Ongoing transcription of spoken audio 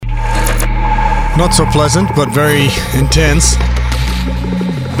Not so pleasant, but very intense.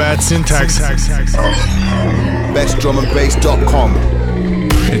 Bad syntax. BestDrumAndBass.com.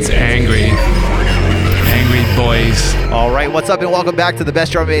 It's angry. Angry boys. All right, what's up and welcome back to the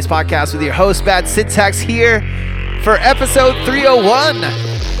Best Drum and Bass Podcast with your host, Bad Syntax, here for episode 301.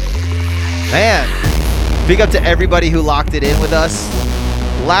 Man, big up to everybody who locked it in with us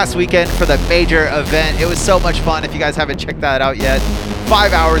last weekend for the major event. It was so much fun. If you guys haven't checked that out yet,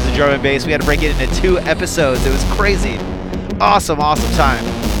 5 hours of drum and bass. We had to break it into 2 episodes. It was crazy. Awesome time.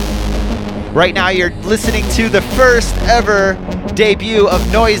 Right now, you're listening to the first ever debut of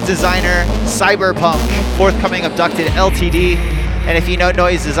Noise Designer Cyberpunk, forthcoming Abducted LTD. And if you know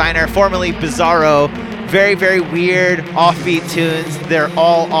Noise Designer, formerly Bizarro, very, very weird, offbeat tunes. They're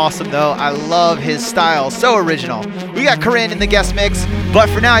all awesome, though. I love his style. So original. We got Corrine in the guest mix, but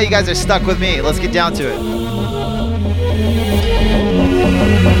for now, you guys are stuck with me. Let's get down to it.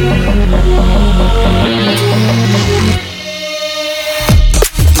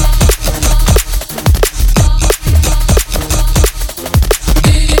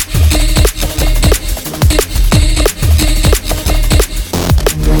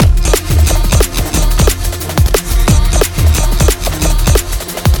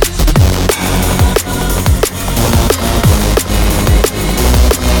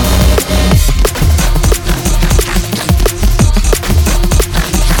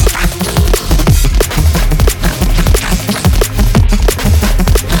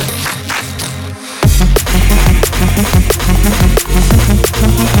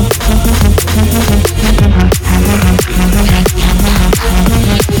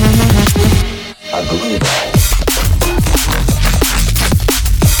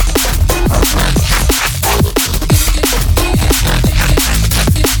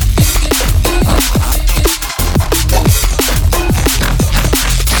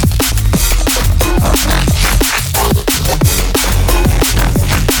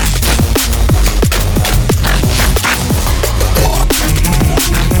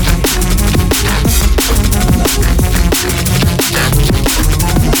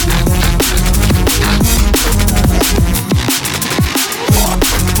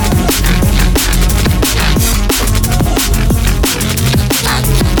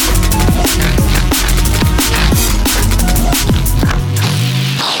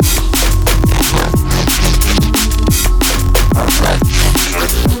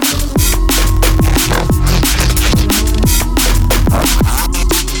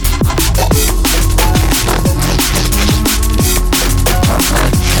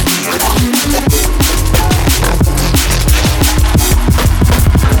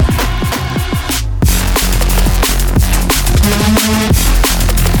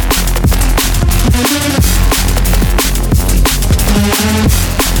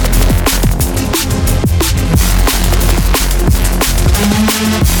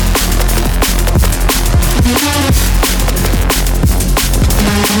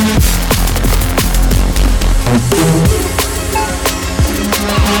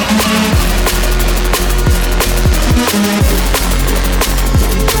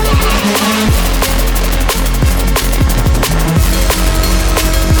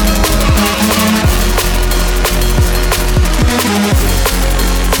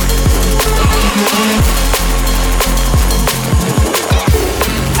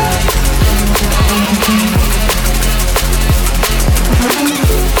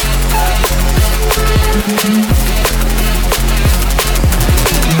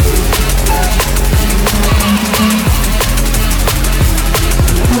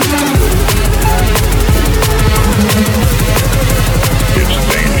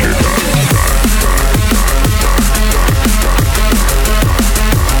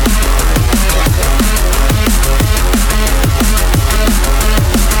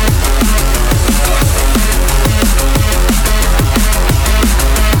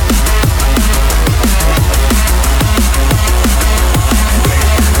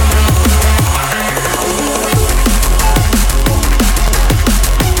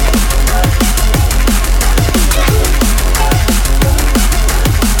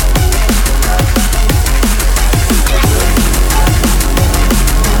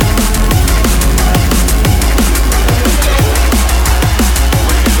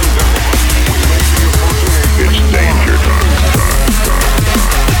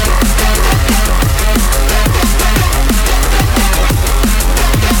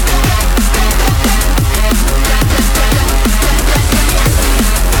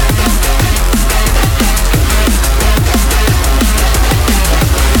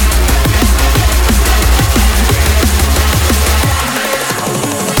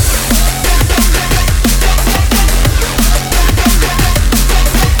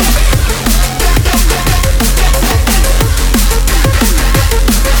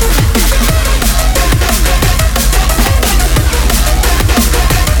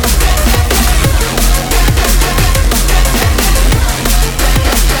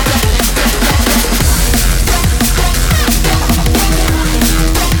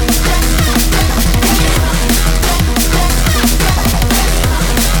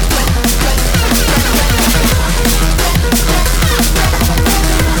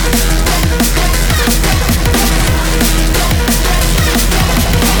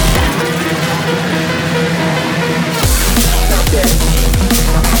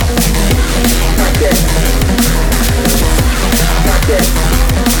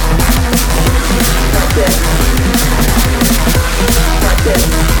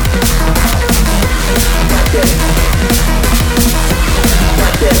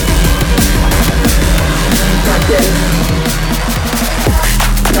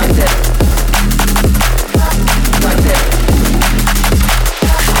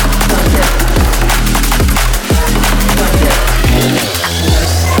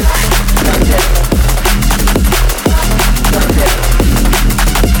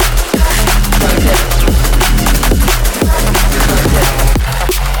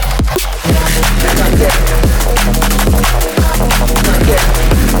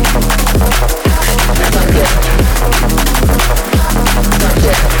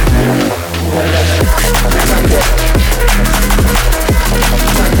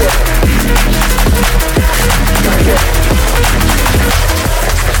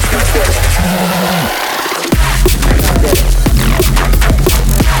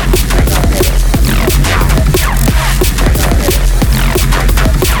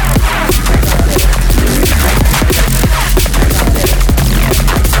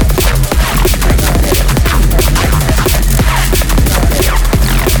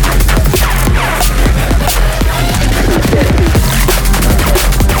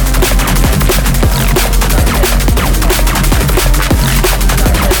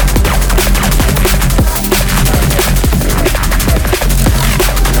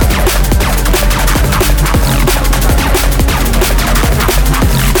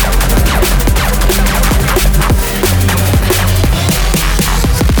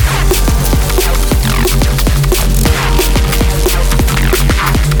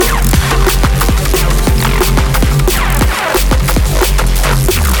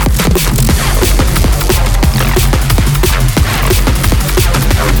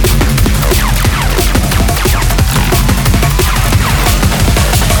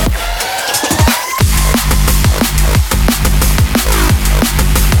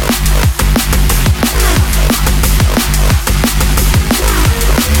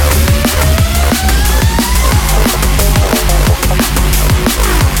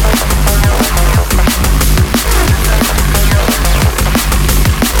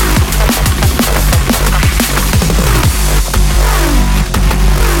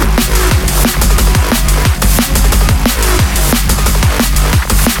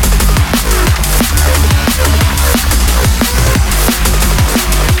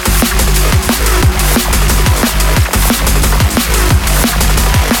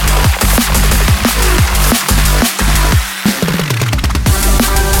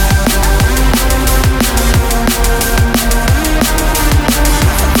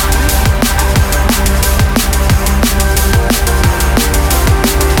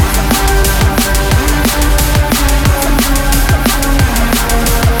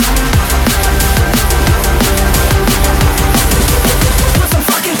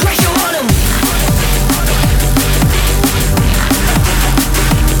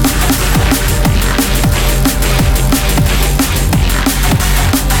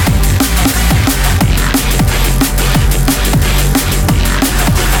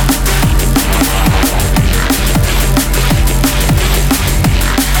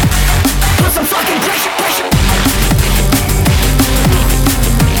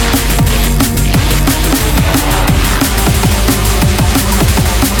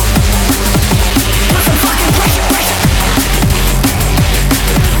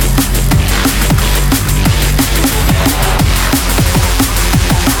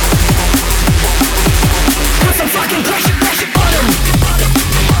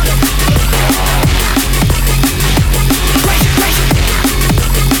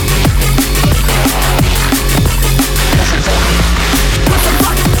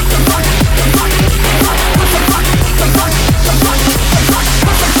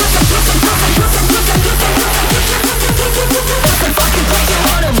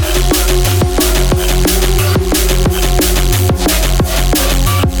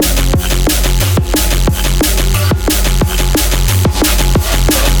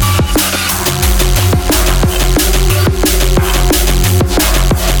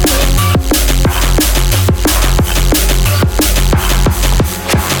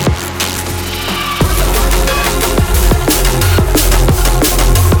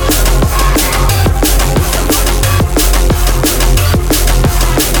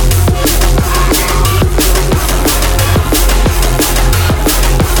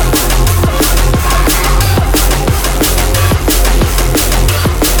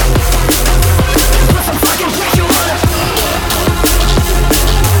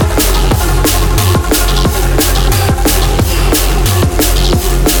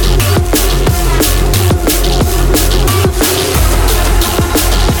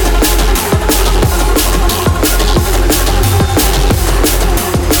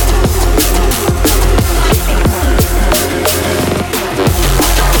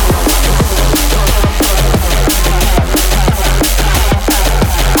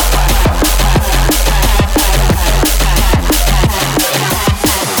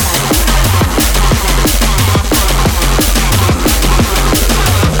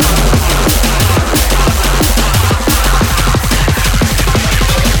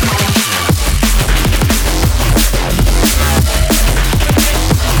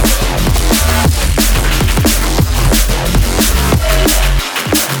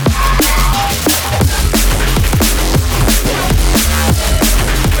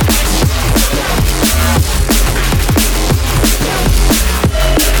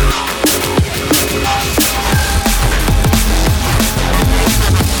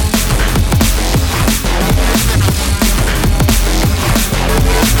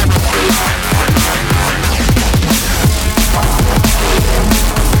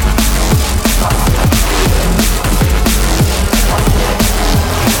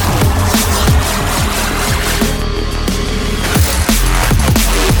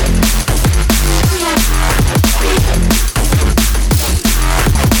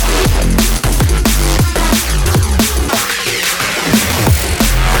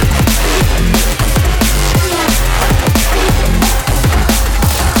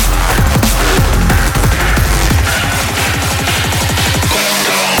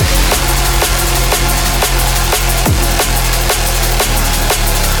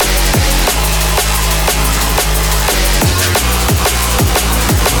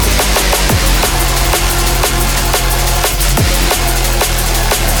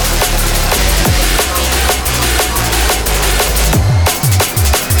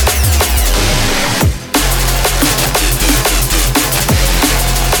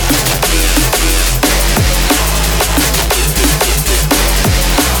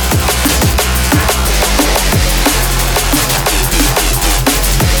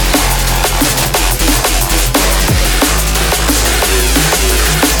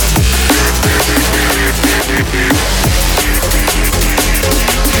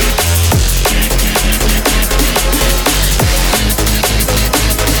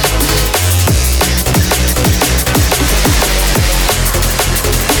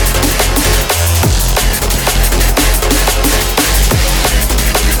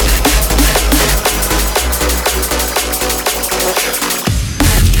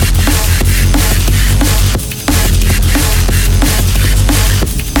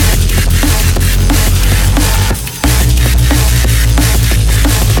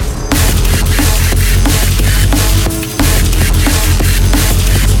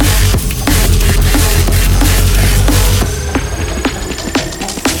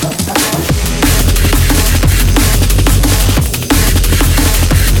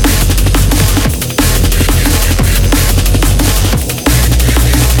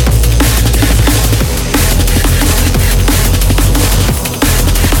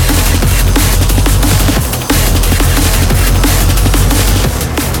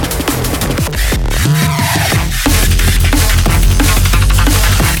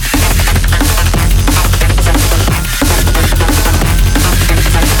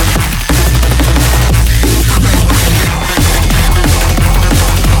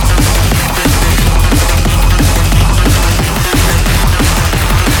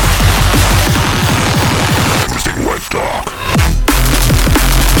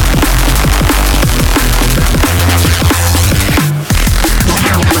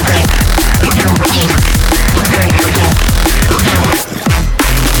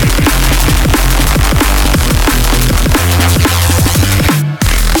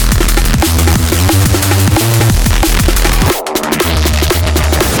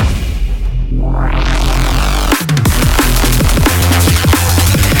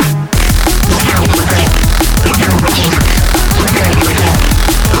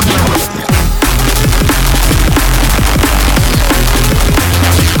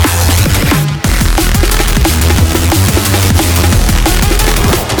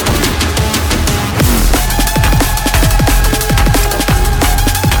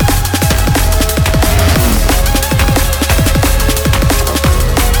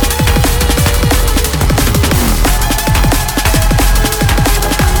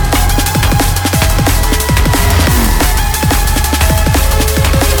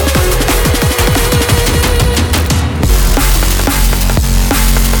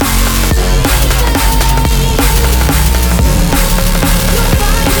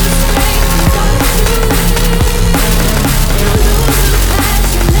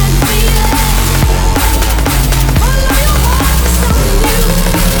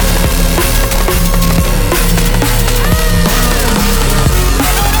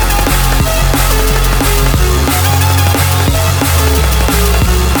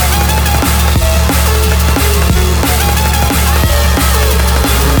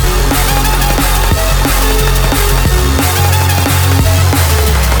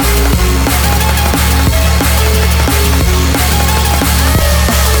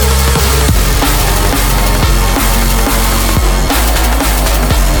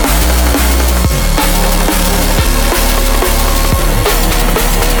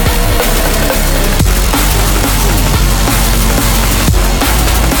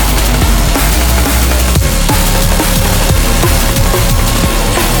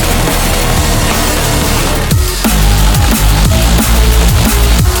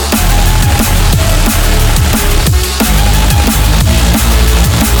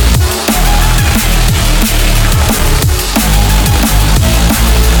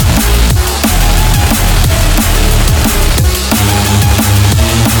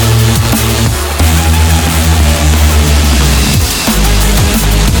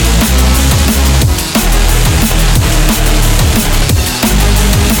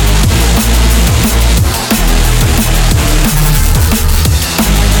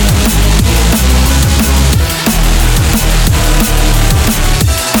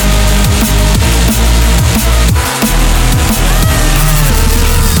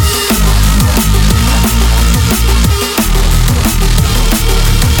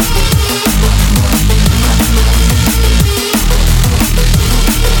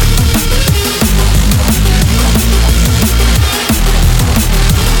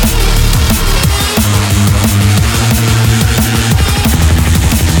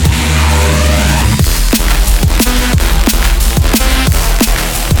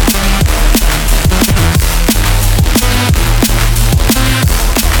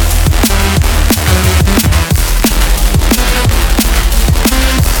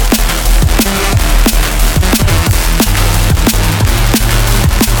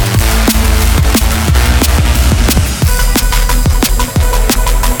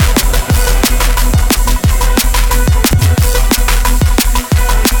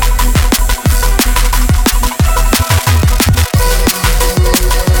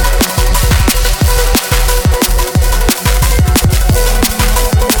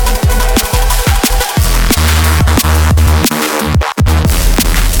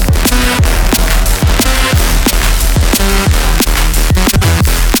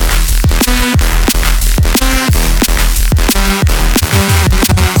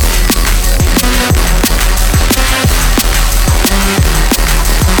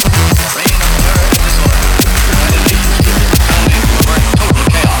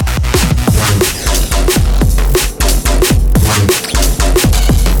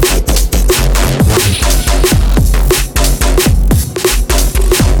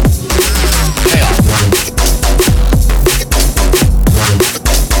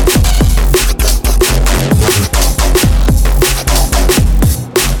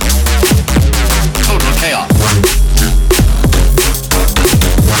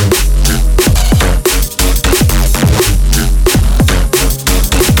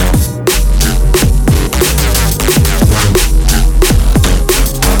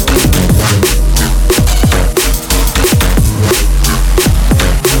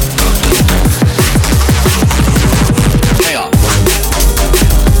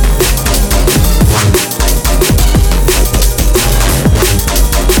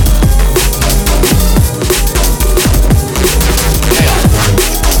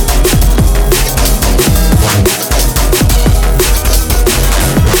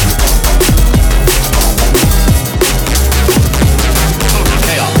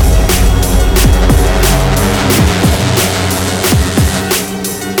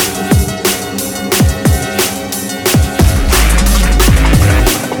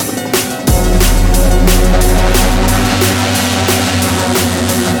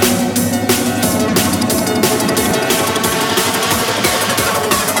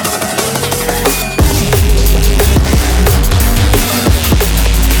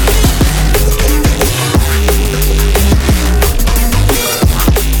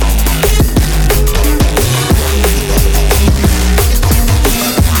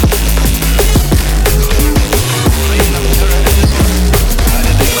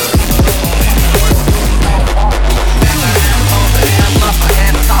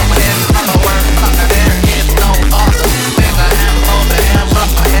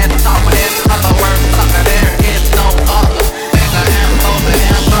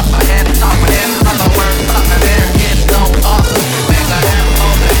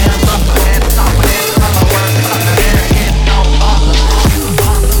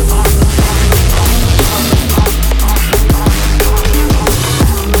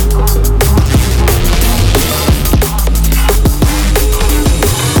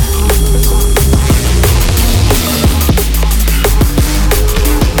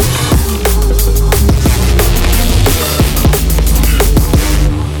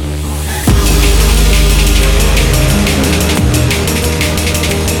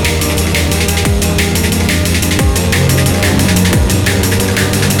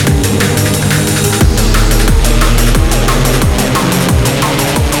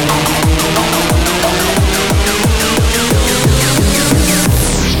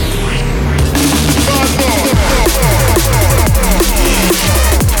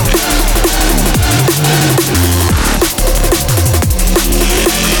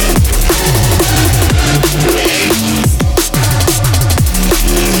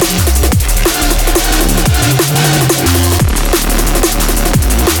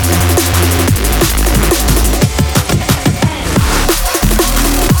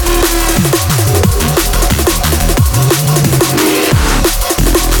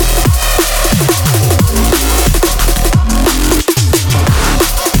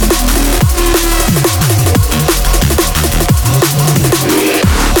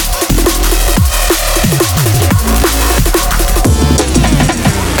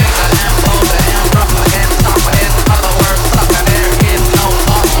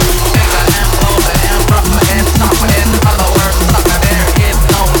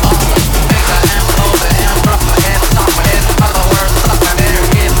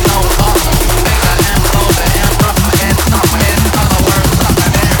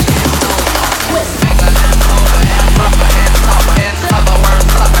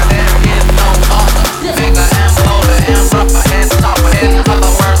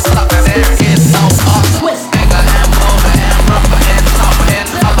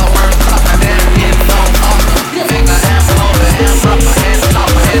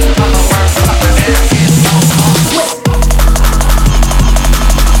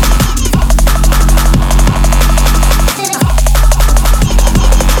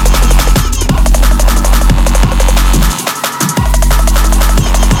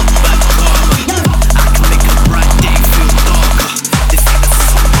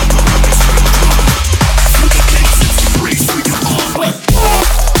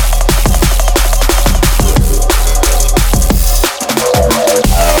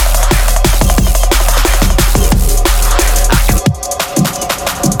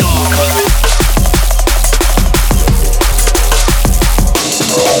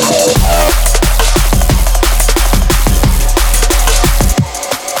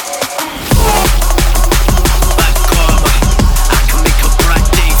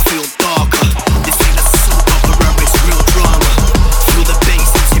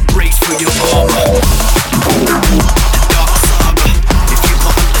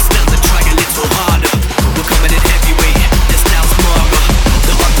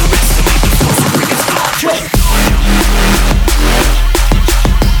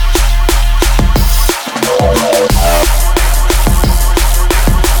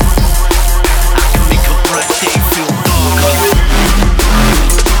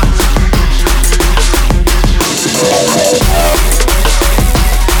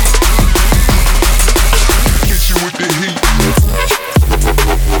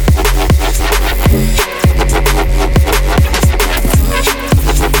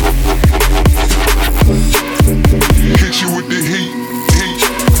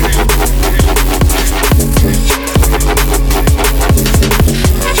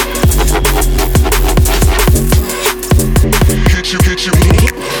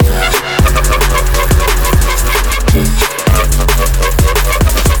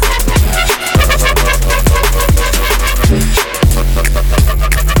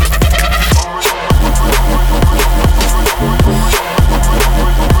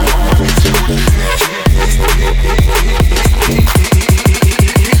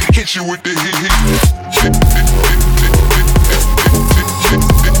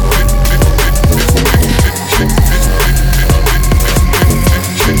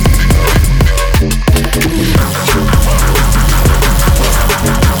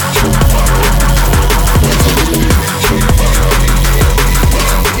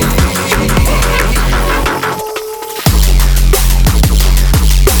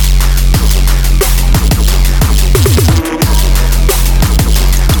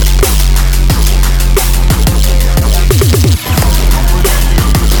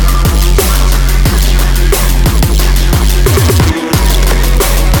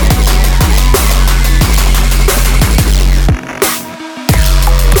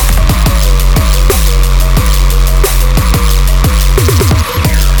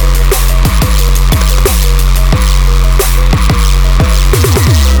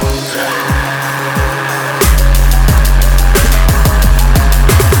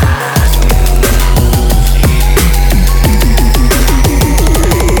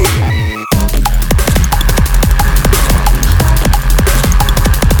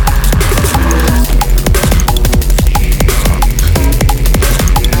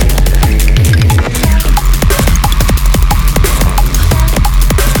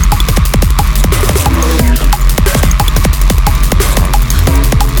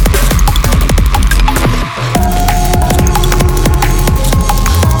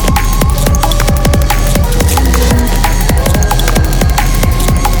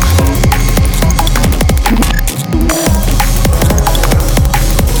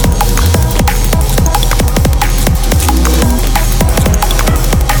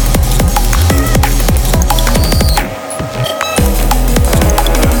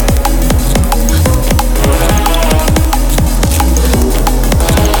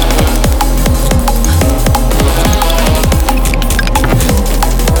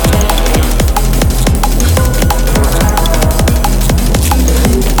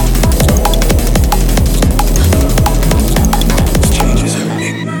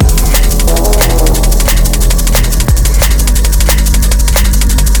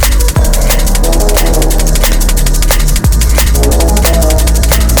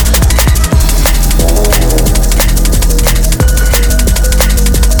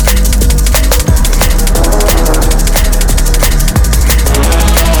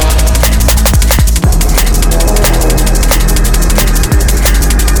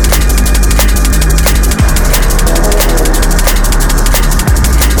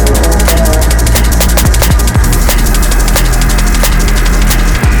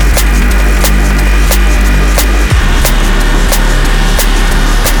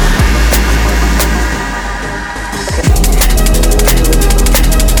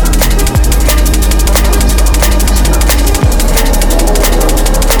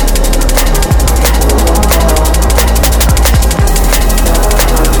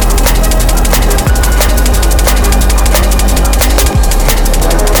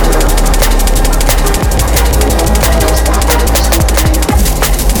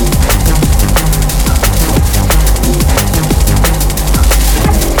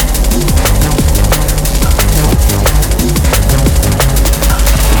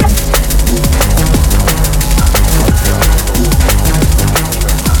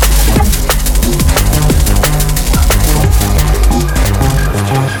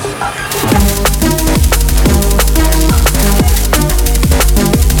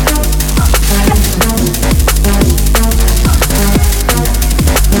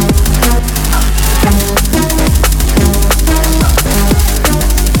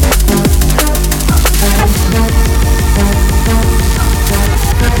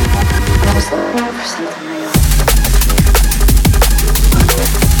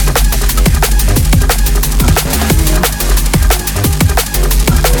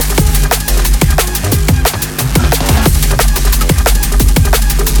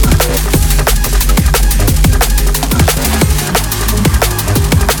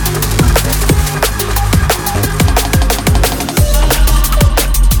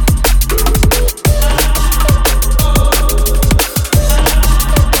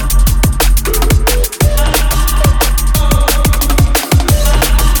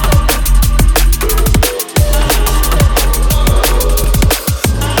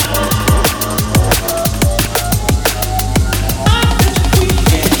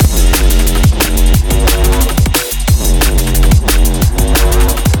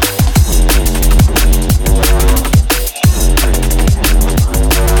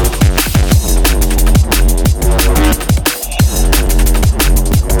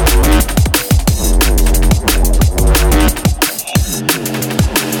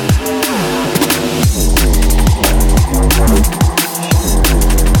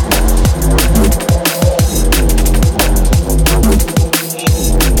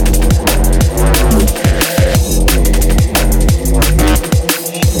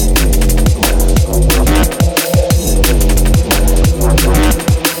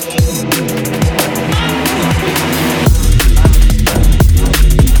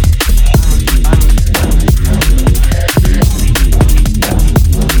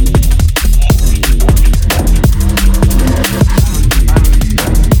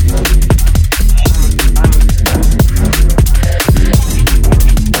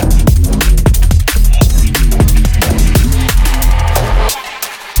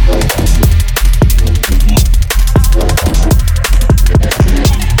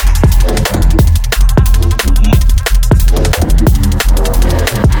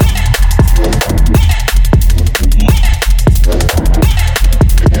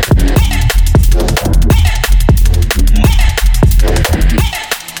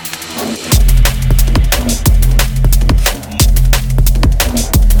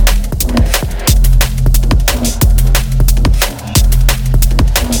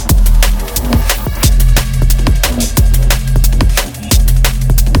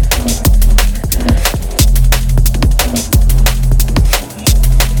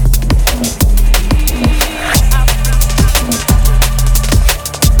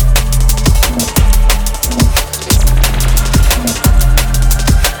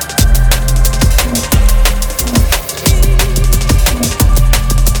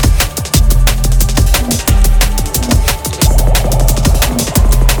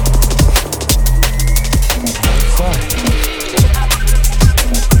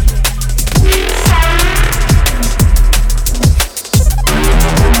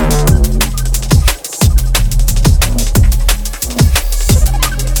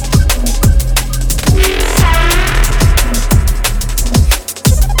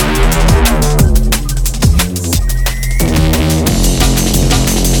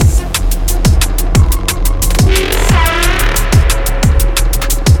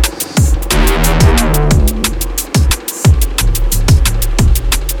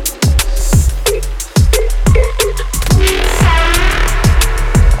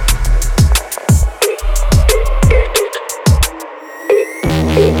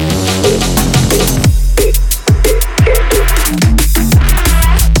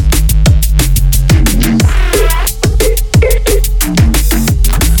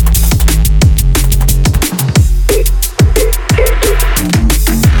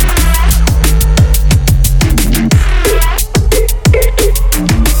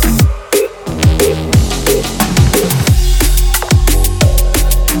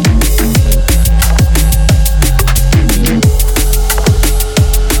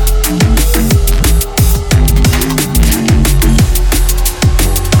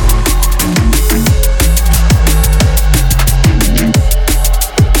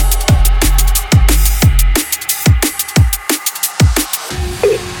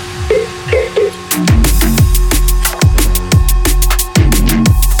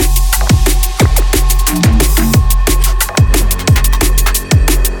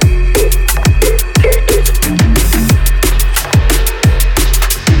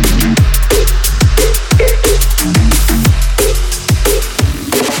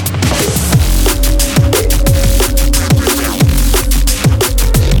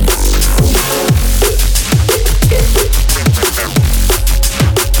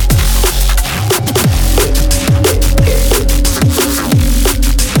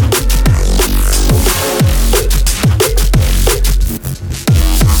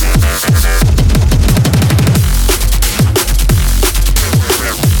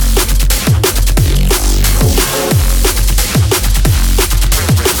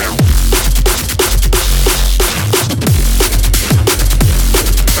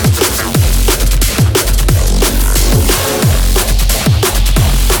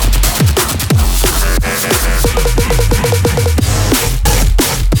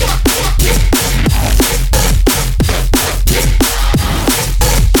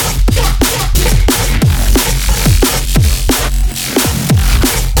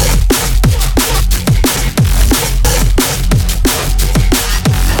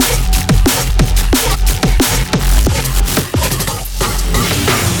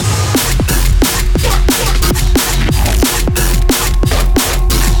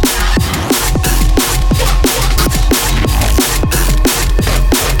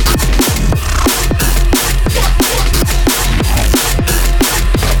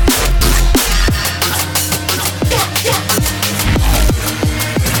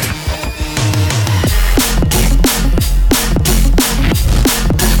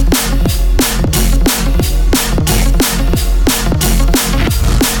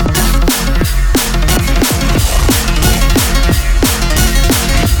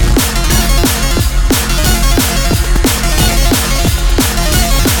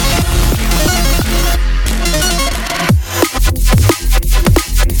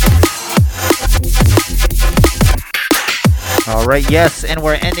 All right, yes, and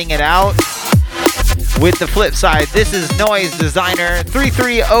we're ending it out with the flip side. This is Noise Designer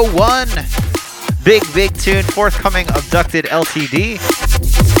 3301. Big tune, forthcoming Abducted LTD.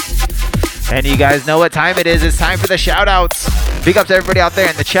 And you guys know what time it is. It's time for the shout outs. Big up to everybody out there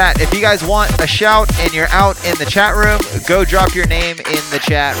in the chat. If you guys want a shout and you're out in the chat room, go drop your name in the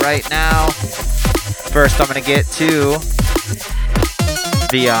chat right now. First, I'm going to get to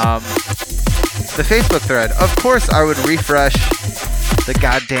the Facebook thread. Of course, I would refresh the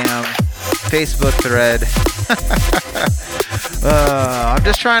goddamn Facebook thread. I'm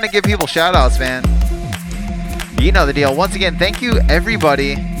just trying to give people shout outs, man. You know the deal. Once again, thank you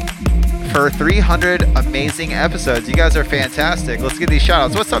everybody for 300 amazing episodes. You guys are fantastic. Let's get these shout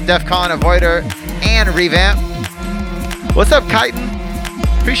outs. What's up, Defcon, Avoider, and Revamp? What's up, Chitin?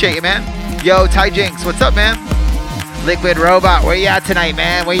 Appreciate you, man. Yo, Ty Jinx, what's up, man? Liquid Robot, where you at tonight,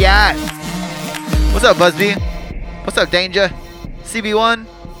 man? Where you at? What's up, Busby? What's up, Danger? CB1,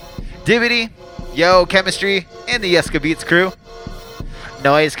 Dibbity, Yo, Chemistry, and the Yeska Beats crew.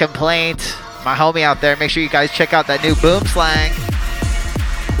 Noise Complaint, my homie out there. Make sure you guys check out that new Boom Slang.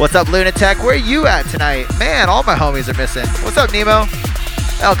 What's up, Lunatech? Where you at tonight? Man, all my homies are missing. What's up, Nemo?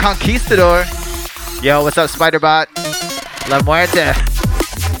 El Conquistador. Yo, what's up, Spiderbot? La Muerte.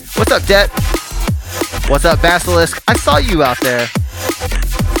 What's up, Det? What's up, Basilisk? I saw you out there.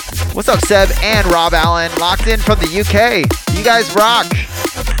 What's up, Seb and Rob Allen? Locked in from the UK. You guys rock.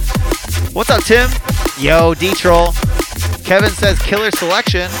 What's up, Tim? Yo, D-Troll. Kevin says killer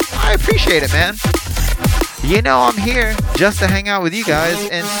selection. I appreciate it, man. You know I'm here just to hang out with you guys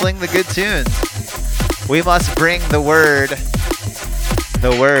and sling the good tunes. We must bring the word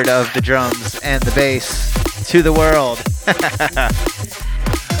of the drums and the bass to the world.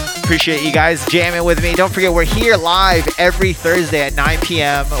 Appreciate you guys jamming with me. Don't forget, we're here live every Thursday at 9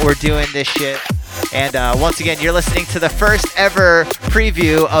 p.m. We're doing this shit. And once again, you're listening to the first ever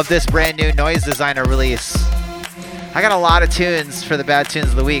preview of this brand new Noise Designer release. I got a lot of tunes for the Bad Tunes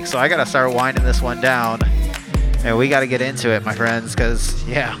of the Week, so I got to start winding this one down. And we got to get into it, my friends, because,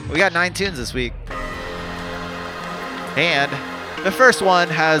 yeah, we got 9 tunes this week. And the first one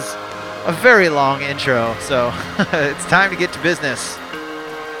has a very long intro, so it's time to get to business.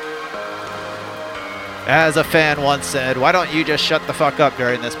 As a fan once said, why don't you just shut the fuck up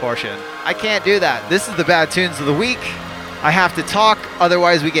during this portion? I can't do that. This is the Bad Tunes of the Week. I have to talk,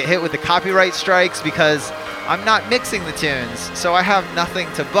 otherwise we get hit with the copyright strikes because I'm not mixing the tunes. So I have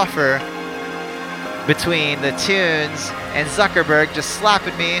nothing to buffer between the tunes and Zuckerberg just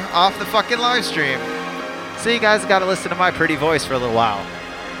slapping me off the fucking live stream. So you guys gotta listen to my pretty voice for a little while.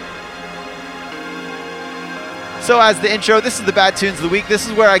 So as the intro, this is the Bad Tunes of the Week. This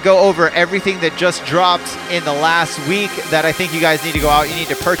is where I go over everything that just dropped in the last week that I think you guys need to go out. You need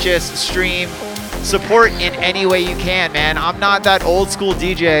to purchase, stream, support in any way you can, man. I'm not that old school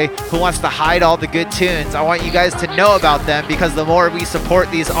DJ who wants to hide all the good tunes. I want you guys to know about them because the more we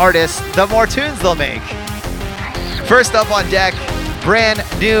support these artists, the more tunes they'll make. First up on deck, brand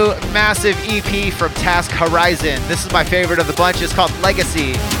new massive EP from Task Horizon. This is my favorite of the bunch. It's called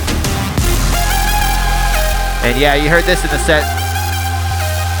Legacy. And yeah, you heard this in the set.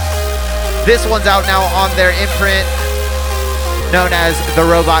 This one's out now on their imprint known as the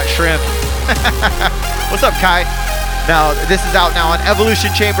Robot Shrimp. What's up, Kai? Now, this is out now on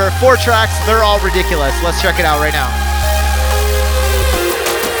Evolution Chamber. 4 tracks, they're all ridiculous. Let's check it out right now.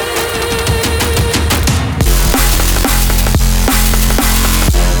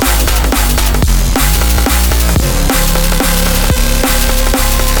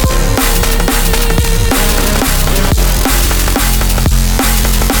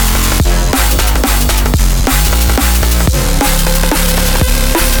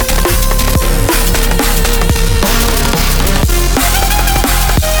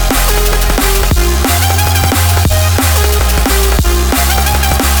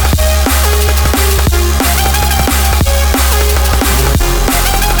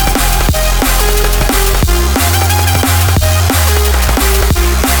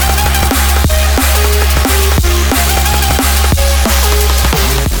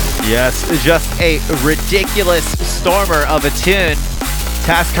 Yes, just a ridiculous stormer of a tune.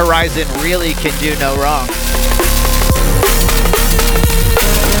 Task Horizon really can do no wrong.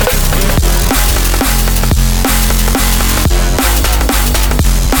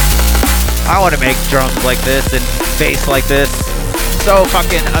 I want to make drums like this and bass like this. So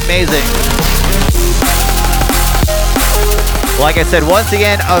fucking amazing. Like I said, once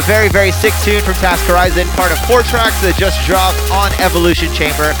again, a very, very sick tune from Task Horizon, part of 4 tracks that just dropped on Evolution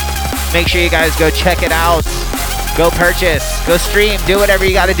Chamber. Make sure you guys go check it out. Go purchase, go stream, do whatever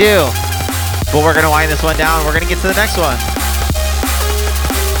you gotta do. But we're gonna wind this one down. We're gonna get to the next one.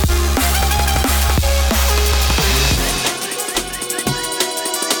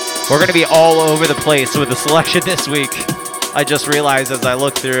 We're going to be all over the place with the selection this week. I just realized as I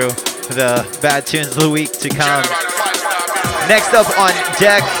look through the bad tunes of the week to come. Next up on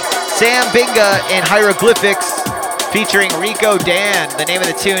deck, Sam Binga and Hieroglyphics featuring Rico Dan. The name of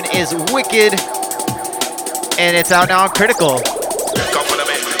the tune is Wicked, and it's out now on Critical.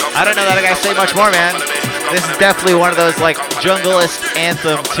 I don't know that I gotta say much more, man. This is definitely one of those like junglist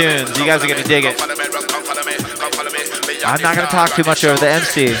anthem tunes. You guys are gonna dig it. I'm not gonna talk too much over the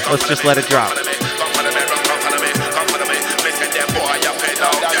MC. Let's just let it drop.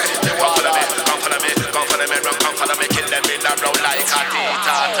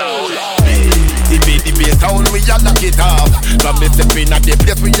 Sound we a lock it off. From me stepping at the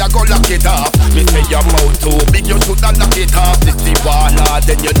place we a go lock it off. Me say your mouth too big, you shoulda lock it off. This the water,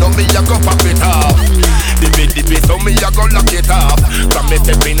 then you know me a go pop it off. The beat, so me a go lock it off. From me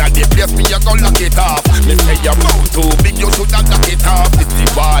stepping at the place me a go lock it off. Me say your mouth too big, you shoulda lock it off. This the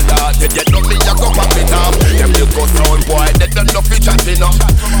water, then you know me a go pop it off. Them you go sound boy, they don't know fi chat enough.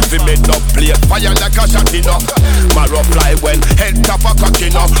 Fi me up play fire like a shot enough. Marrow fly when head tap a cock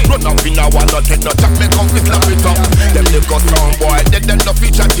enough. Run up in a one, not take no chop, me come. We slap it up. Them little sound boy, they don't know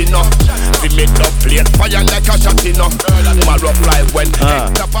feature enough. We make no plate fire like a shot enough. Marrow fly when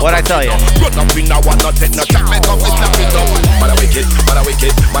what I tell you? Run up in a one, not take no chop, make up, we slap it up. Man a wicked, man a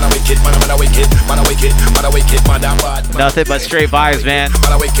wicked, man a wicked, man a wicked, man a wicked, man a wicked, man a bad. Nothing but straight vibes, man.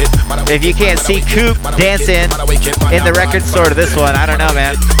 If you can't see Coop dancing in the record store to this one, I don't know,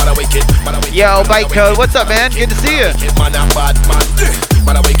 man. Yo, Bytecode, what's up, man? Good to see you.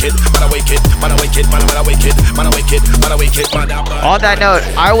 On that note,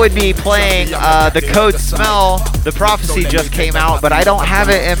 I would be playing the Code Smell. The Prophecy just came out, but I don't have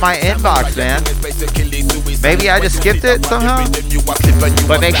it in my inbox, man. Maybe I just skipped it somehow.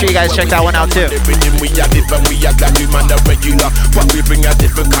 But make sure you guys check that one out too.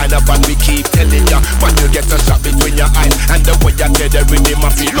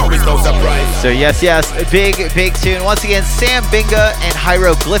 So yes, big tune. Once again, Sam Binga and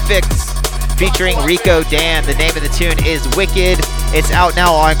Hieroglyphics featuring Rico Dan. The name of the tune is Wicked. It's out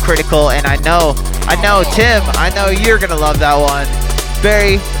now on Critical, and I know, Tim, I know you're gonna love that one.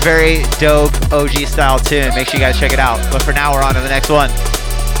 Very, very dope OG style tune. Make sure you guys check it out. But for now, we're on to the next one.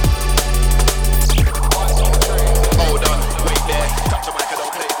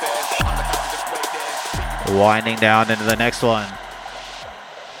 Winding down into the next one.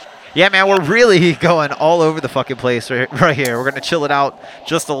 Yeah, man, we're really going all over the fucking place right here. We're gonna chill it out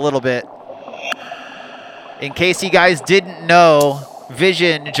just a little bit. In case you guys didn't know,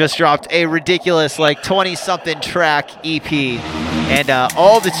 Vision just dropped a ridiculous like 20-something track EP, and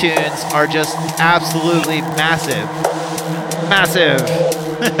all the tunes are just absolutely massive.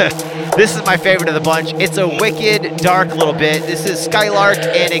 This is my favorite of the bunch. It's a wicked, dark little bit. This is Skylark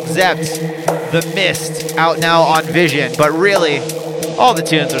and Except The Mist, out now on Vision, but really, all the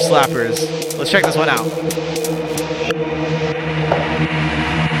tunes are slappers. Let's check this one out.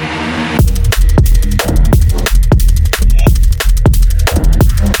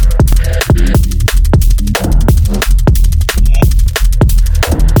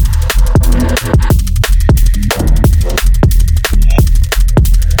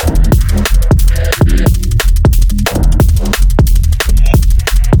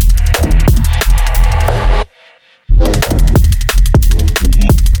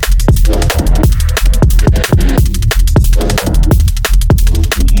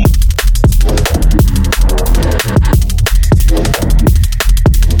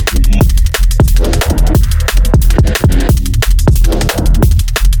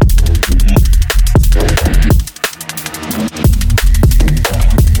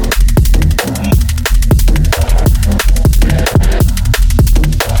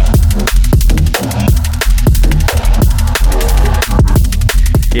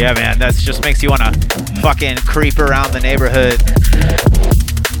 Yeah, man, that just makes you want to fucking creep around the neighborhood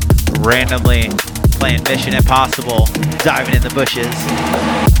randomly, playing Mission Impossible, diving in the bushes.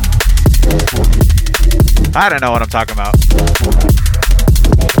 I don't know what I'm talking about.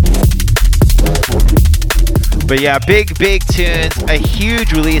 But yeah, big tunes, a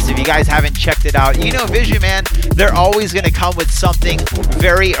huge release. If you guys haven't checked it out, you know Vision, man, they're always going to come with something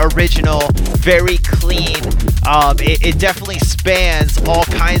very original, very clean. It definitely spans all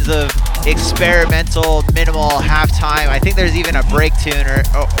kinds of experimental, minimal halftime. I think there's even a break tune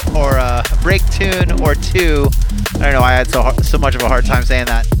or a break tune or two. I don't know why I had so much of a hard time saying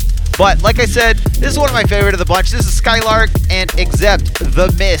that. But like I said, this is one of my favorite of the bunch. This is Skylark and Except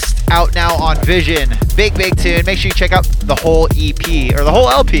The Mist, out now on Vision. Big tune. Make sure you check out the whole EP, or the whole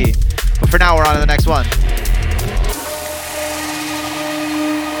LP. But for now, we're on to the next one.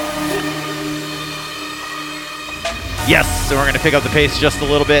 Yes, so we're going to pick up the pace just a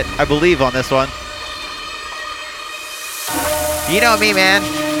little bit, I believe, on this one. You know me, man.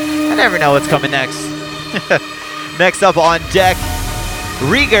 I never know what's coming next. Next up on deck,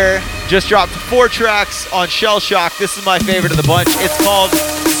 Rieger just dropped 4 tracks on Shell Shock. This is my favorite of the bunch. It's called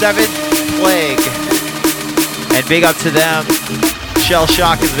Seventh Plague. And big up to them. Shell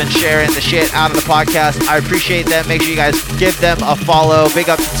Shock has been sharing the shit out of the podcast. I appreciate them. Make sure you guys give them a follow. Big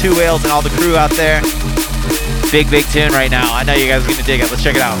up to Two Whales and all the crew out there. Big tune right now. I know you guys are going to dig it. Let's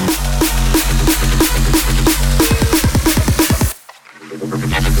check it out.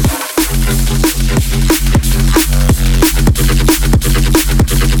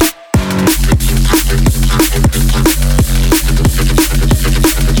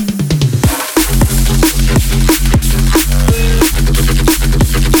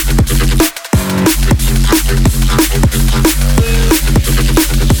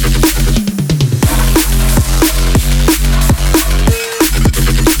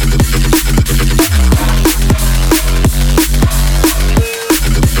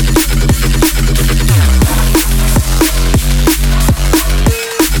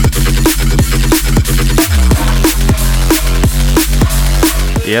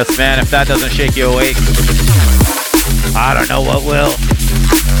 Yes, man, if that doesn't shake you awake, I don't know what will.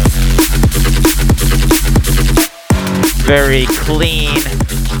 Very clean,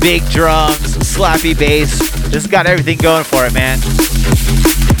 big drums, slappy bass. This has got everything going for it, man.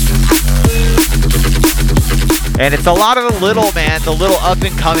 And it's a lot of the little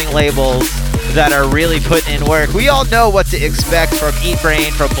up-and-coming labels that are really putting in work. We all know what to expect from Eat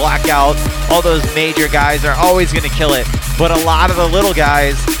Brain, from Blackout. All those major guys are always going to kill it. But a lot of the little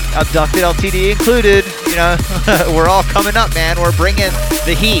guys, Abducted LTD included, you know, we're all coming up, man. We're bringing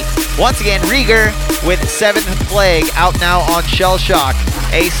the heat. Once again, Rieger with Seventh Plague out now on Shell Shock.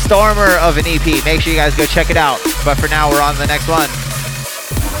 A stormer of an EP. Make sure you guys go check it out. But for now, we're on to the next one.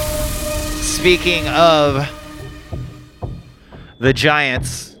 Speaking of the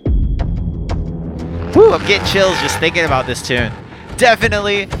Giants. Woo, I'm getting chills just thinking about this tune.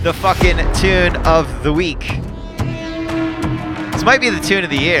 Definitely the fucking tune of the week. This might be the tune of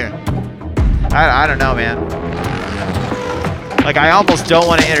the year. I don't know, man. Like, I almost don't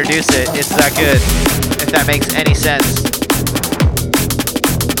want to introduce it. It's that good, if that makes any sense.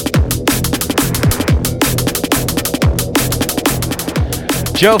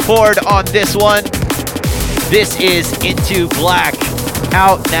 Joe Ford on this one. This is Into Black,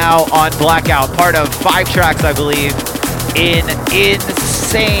 out now on Blackout, part of 5 tracks, I believe, in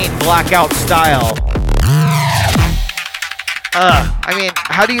insane Blackout style. I mean,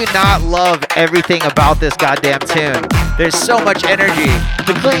 how do you not love everything about this goddamn tune? There's so much energy.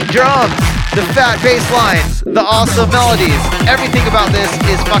 The clean drums, the fat bass lines, the awesome melodies. Everything about this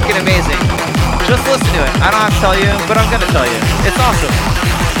is fucking amazing. Just listen to it. I don't have to tell you, but I'm gonna tell you. It's awesome.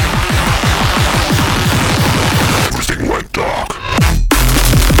 Everything went dark.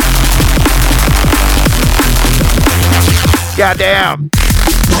 Goddamn.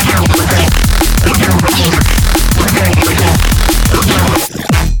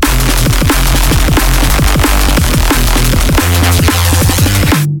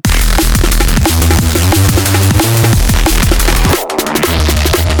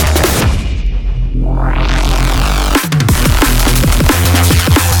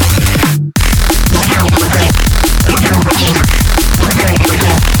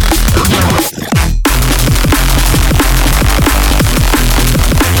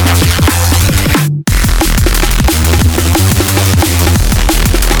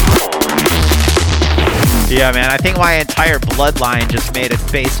 Yeah, man, I think my entire bloodline just made a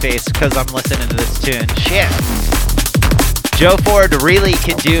bass face because I'm listening to this tune. Shit. Joe Ford really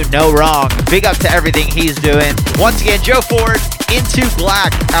can do no wrong. Big up to everything he's doing. Once again, Joe Ford, Into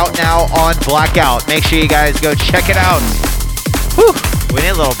Black, out now on Blackout. Make sure you guys go check it out. Whew, we need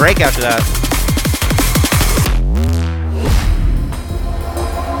a little break after that.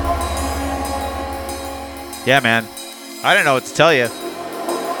 Yeah, man, I don't know what to tell you.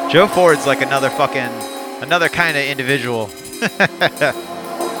 Joe Ford's like another kind of individual. I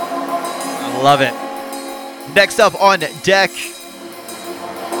love it. Next up on deck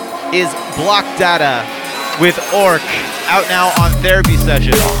is Block Data with Orc, out now on Therapy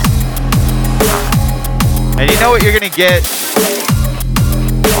Session. And you know what you're gonna get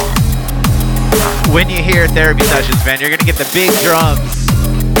when you hear Therapy Sessions, man? You're gonna get the big drums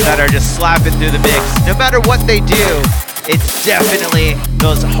that are just slapping through the mix. No matter what they do, it's definitely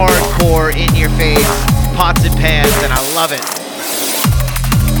those hardcore, in-your-face pots and pans, and I love it.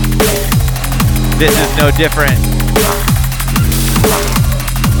 This is no different.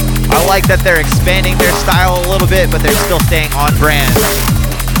 I like that they're expanding their style a little bit, but they're still staying on brand.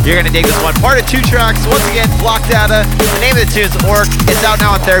 You're gonna dig this one. Part of 2 tracks. Once again, Block Data. The name of the tune's Orc. It's out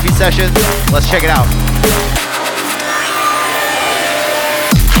now on Therapy Sessions. Let's check it out.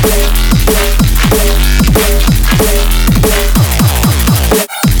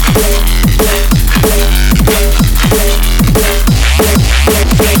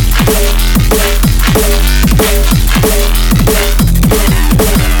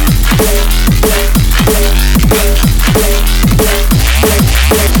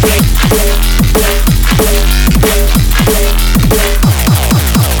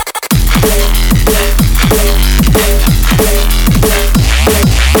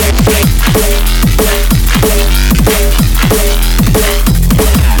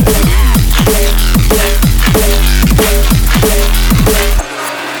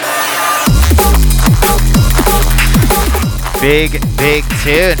 Big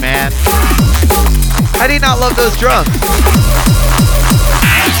tune, man. How do you not love those drums?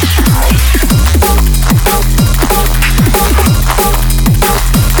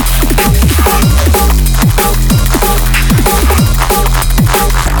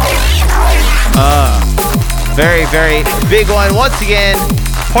 Very big one. Once again,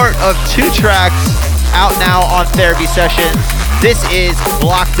 part of 2 tracks out now on Therapy Sessions. This is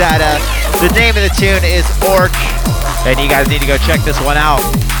Block Data. The name of the tune is Orc. And you guys need to go check this one out.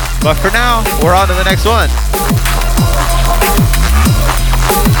 But for now, we're on to the next one.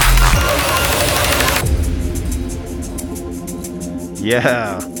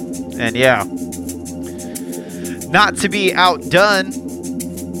 Yeah. And yeah. Not to be outdone,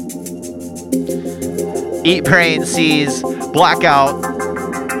 Eat Brain sees Blackout.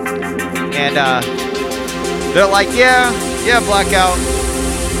 And they're like, yeah, Blackout.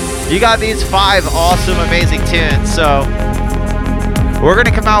 You got these 5 awesome, amazing tunes, so we're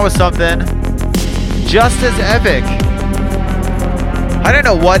gonna come out with something just as epic. I don't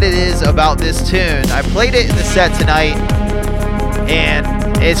know what it is about this tune. I played it in the set tonight, and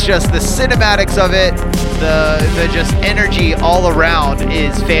it's just the cinematics of it, the just energy all around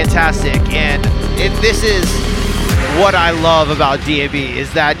is fantastic. And this is what I love about D&B,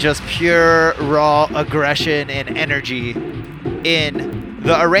 is that just pure, raw aggression and energy in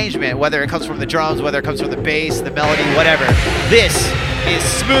the arrangement, whether it comes from the drums, whether it comes from the bass, the melody, whatever. This is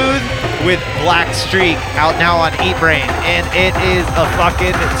Smooth with Black Streak, out now on Eat Brain, and it is a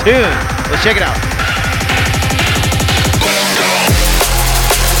fucking tune. Let's check it out.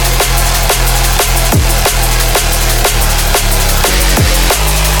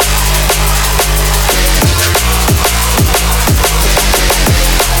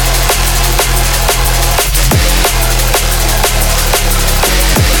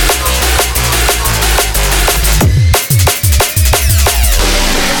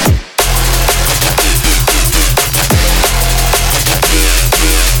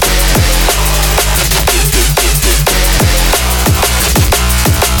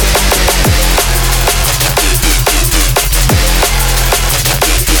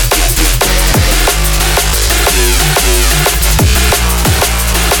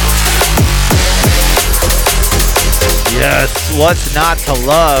 Yes, what's not to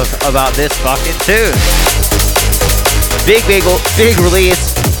love about this fucking tune? Big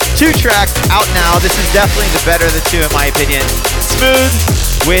release. 2 tracks out now. This is definitely the better of the 2 in my opinion. Smooth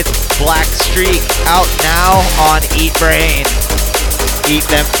with Black Streak, out now on Eat Brain. Eat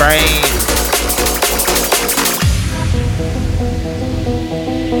them brains.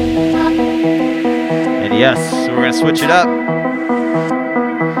 And yes, so we're gonna switch it up.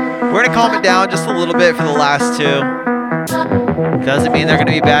 We're gonna calm it down just a little bit for the last 2. Doesn't mean they're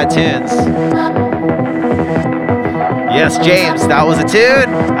gonna be bad tunes. Yes, James, that was a tune.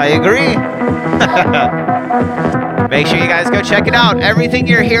 I agree. Make sure you guys go check it out. Everything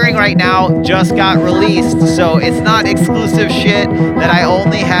you're hearing right now just got released, so it's not exclusive shit that I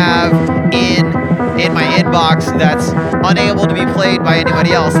only have in my inbox that's unable to be played by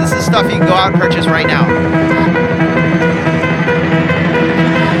anybody else. This is stuff you can go out and purchase right now.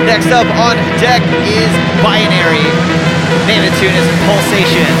 Next up on deck is Binary. Name of the tune is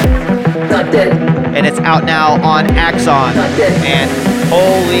Pulsation. And it's out now on Axon. And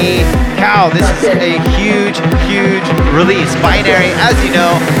holy cow, this is a huge release. Binary, as you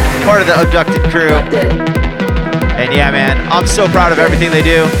know, part of the Abducted crew. And yeah, man, I'm so proud of everything they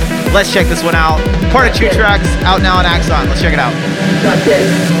do. Let's check this one out. Part of 2 tracks, out now on Axon. Let's check it out.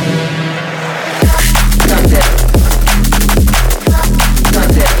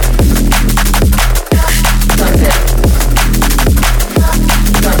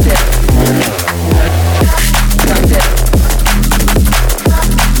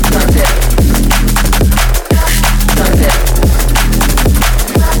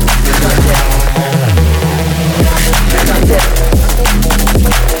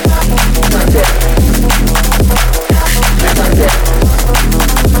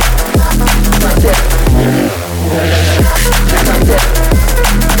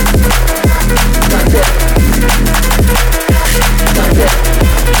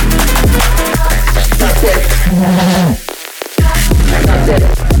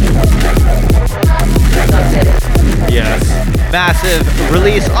 massive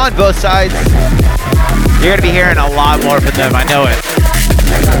release on both sides. You're gonna be hearing a lot more from them, I know it.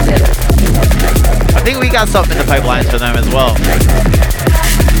 I think we got something in the pipelines for them as well.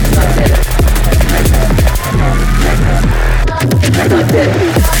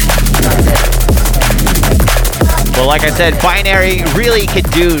 Well, like I said, Binary really can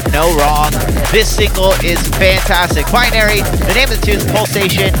do no wrong. This single is fantastic. Binary, the name of the tune is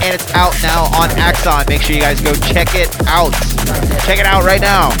Pulsation, and it's out now on Axon. Make sure you guys go check it out. Check it out right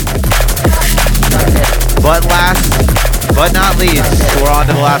now. But last but not least, we're on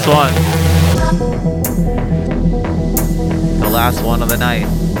to the last one. The last one of the night.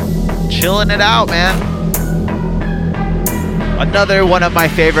 Chilling it out, man. Another one of my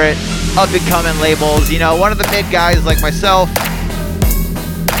favorite up-and-coming labels. You know, one of the mid guys like myself.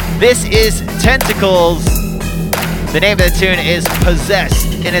 This is Tentacles. The name of the tune is Possessed,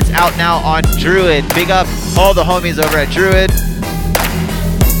 and it's out now on Druid. Big up all the homies over at Druid.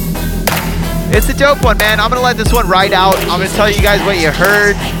 It's a dope one, man. I'm gonna let this one ride out. I'm gonna tell you guys what you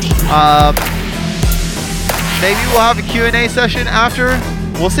heard. Maybe we'll have a Q&A session after.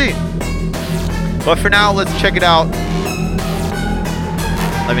 We'll see. But for now, let's check it out.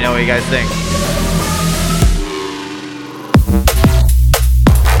 Let me know what you guys think.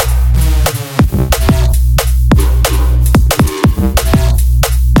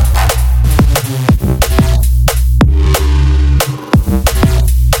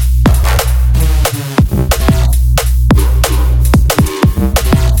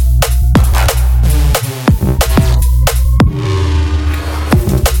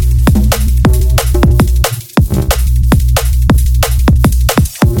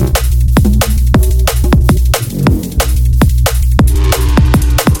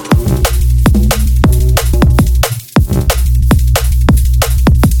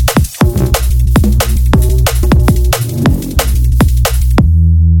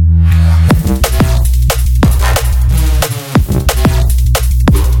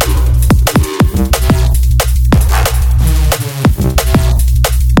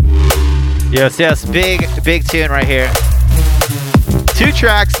 Yes, big tune right here. 2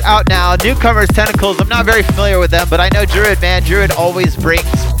 tracks out now. Newcomers, Tentacles. I'm not very familiar with them, but I know Druid, man. Druid always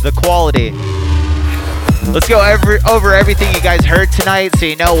brings the quality. Let's go over everything you guys heard tonight so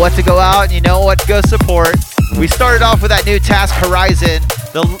you know what to go out and you know what to go support. We started off with that new Task Horizon.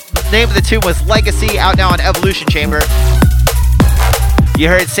 The name of the tune was Legacy, out now on Evolution Chamber. You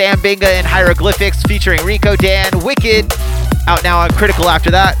heard Sam Binga and Hieroglyphics featuring Rico Dan. Wicked, out now on Critical after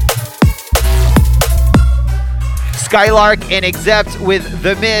that. Skylark and Except with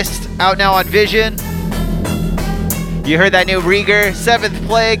The Mist, out now on Vision. You heard that new Rieger, 7th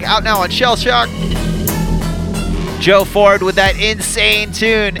Plague, out now on Shell Shock. Joe Ford with that insane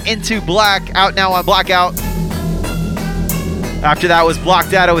tune, Into Black, out now on Blackout. After that was Block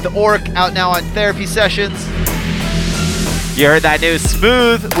Data with Orc, out now on Therapy Sessions. You heard that new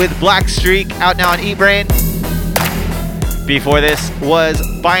Smooth with Black Streak, out now on Eat Brain. Before this was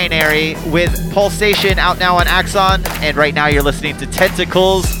Binary with Pulsation, out now on Axon. And right now you're listening to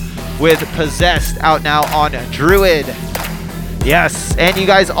Tentacles with Possessed, out now on Druid. Yes, and you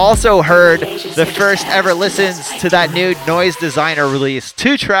guys also heard the first ever listens to that new Noise Designer release.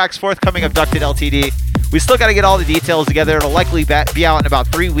 2 tracks forthcoming, Abducted LTD. We still got to get all the details together. It'll likely be out in about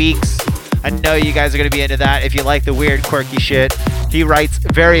 3 weeks. I know you guys are going to be into that if you like the weird, quirky shit. He writes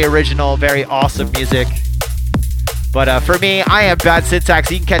very original, very awesome music. But for me, I am Bad Syntax.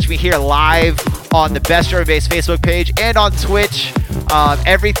 You can catch me here live on the Best Drum and Bass Facebook page and on Twitch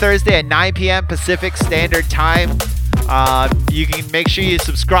every Thursday at 9 p.m. Pacific Standard Time. You can make sure you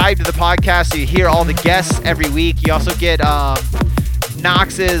subscribe to the podcast so you hear all the guests every week. You also get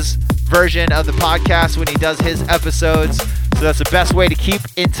Knox's version of the podcast when he does his episodes. So that's the best way to keep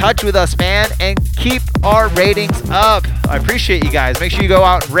in touch with us, man, and keep our ratings up. I appreciate you guys. Make sure you go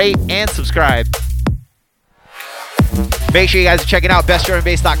out and rate and subscribe. Make sure you guys are checking out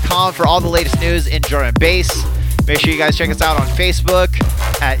bestdrumandbass.com for all the latest news in drum and bass. Make sure you guys check us out on Facebook,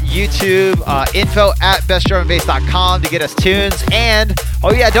 at YouTube, info at bestdrumandbass.com to get us tunes. And,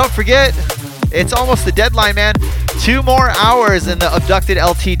 oh yeah, don't forget, it's almost the deadline, man. 2 more hours in the Abducted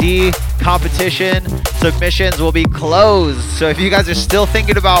LTD competition. Submissions will be closed. So if you guys are still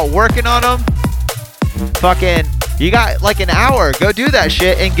thinking about working on them, you got like an hour. Go do that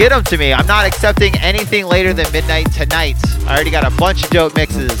shit and get them to me. I'm not accepting anything later than midnight tonight. I already got a bunch of dope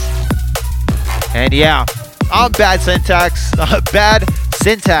mixes. And yeah, I'm Bad Syntax. Bad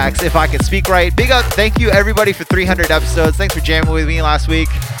Syntax, if I can speak right. Big up, thank you everybody for 300 episodes. Thanks for jamming with me last week.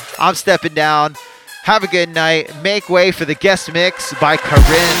 I'm stepping down. Have a good night. Make way for the guest mix by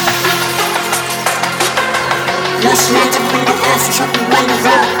Corrine. Lost lands up in the earth, truck me round the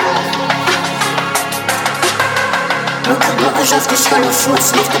road. Broken bottles off this hollow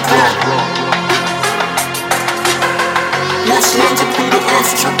thoughts left the ground. Lost lands up in the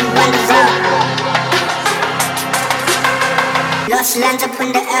earth, truck me round the road. Lost lands up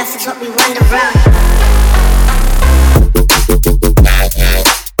in the earth, is what we wander around.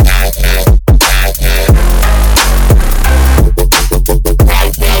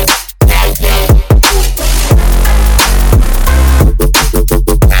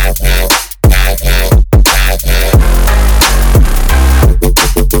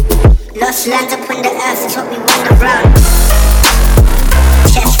 Lost lands up in the earth, is what we wander around.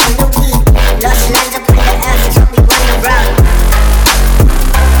 Chest from the weed. Lost lands up in the earth, is what we wander around.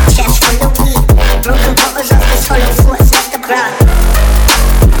 Chest from the weed. Broken bottles off this hollow thoughts left the ground.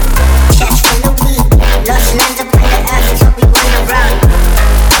 Chest from the weed. Lost lands up in the earth, is what we wander around.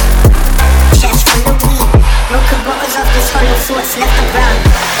 Chest from the weed. Broken bottles off this hollow thoughts left the ground.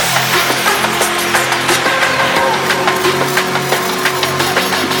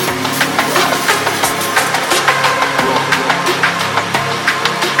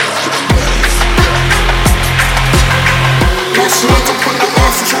 Lost lands up in the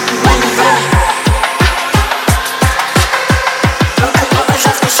earth, is what we wander around. Broken bottles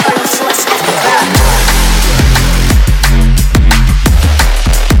off this hollow thoughts left the ground.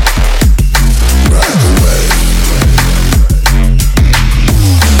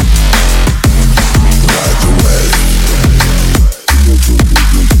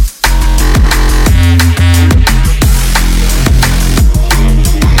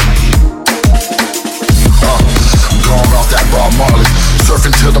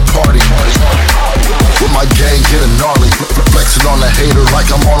 Surfing to the party with my gang getting gnarly, flexing on the hater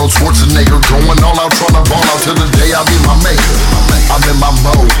like I'm Arnold Schwarzenegger, going all out trying to ball out till the day I be my maker. I'm in my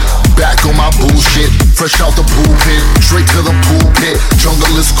mode, back on my bullshit, fresh out the pulpit, straight to the pulpit.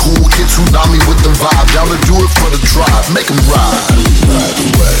 Jungle is cool, get tsunami with the vibe, down to do it for the tribe, make 'em ride. Ride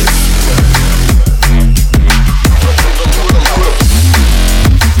away.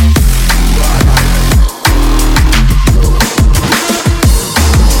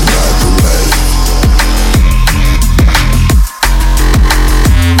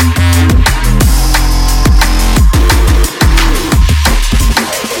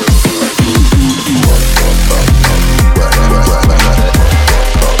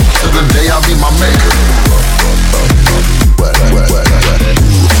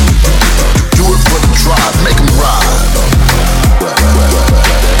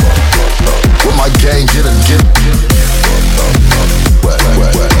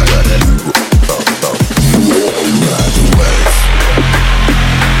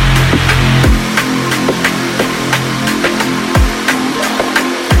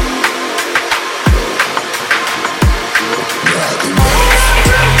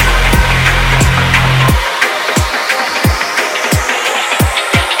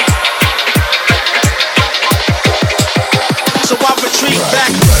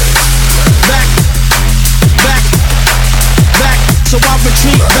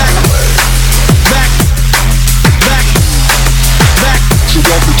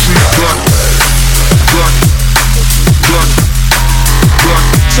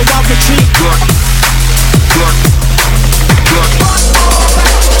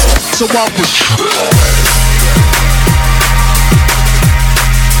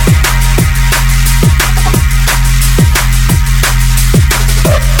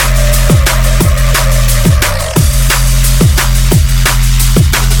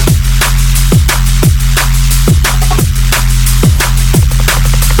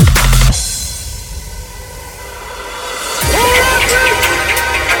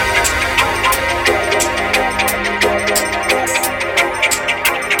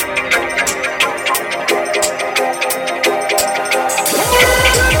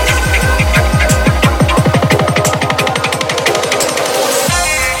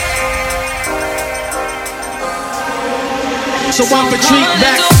 So I retreat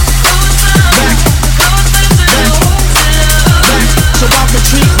back. So I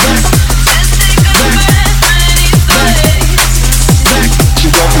retreat back.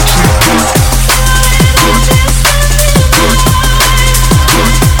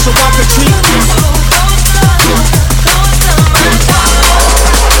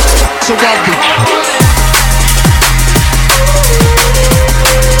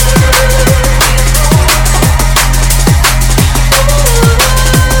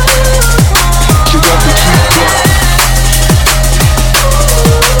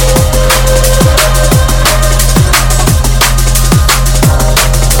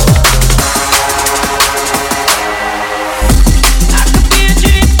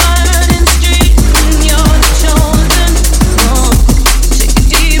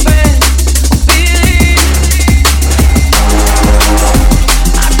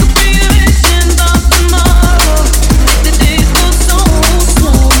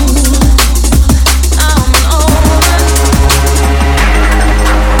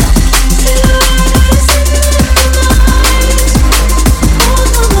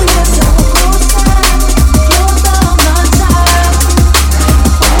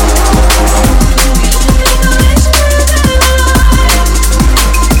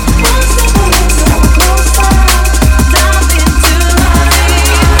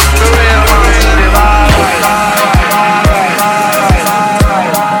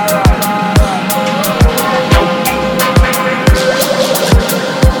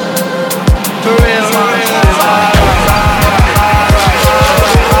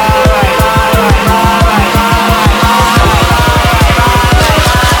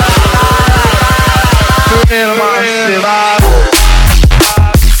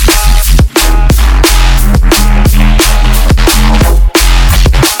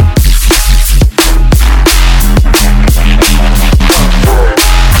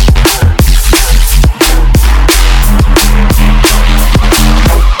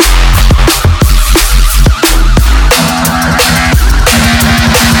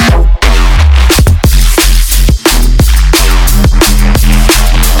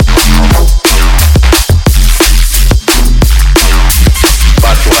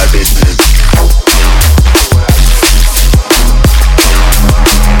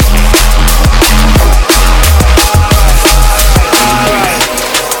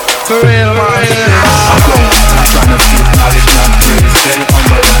 For real, man. I'm trying to keep knowledge, not praise. Stay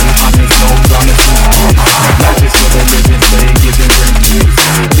humble and honest, no promises. Life is for the living, stay giving, bring peace.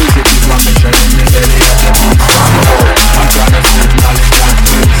 Music is my mission in the belly of the beast. I'm trying to keep knowledge, not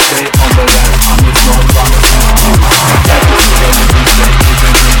praise. Stay humble and honest, no promises.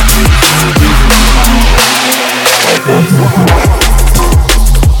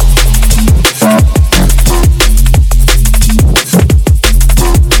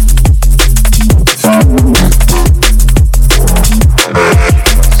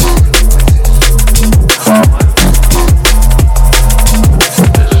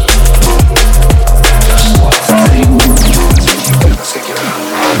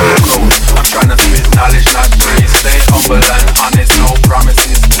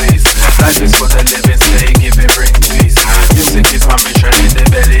 Life is for the living, stay giving, bring peace. Music is my mission in the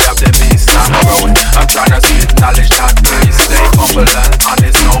belly of the beast.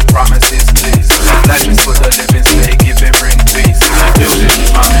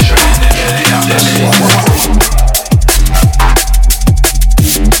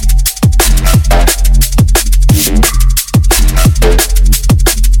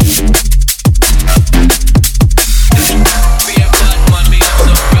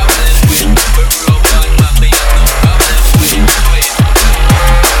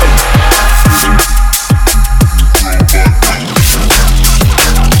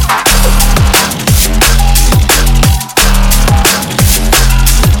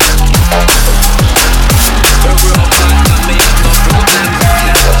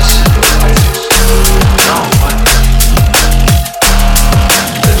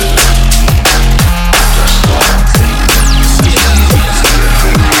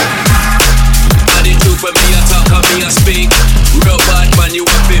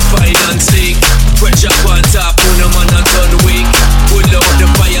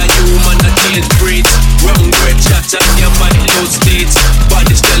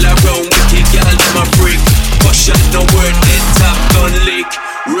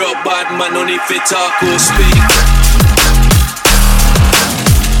 Talk or speak.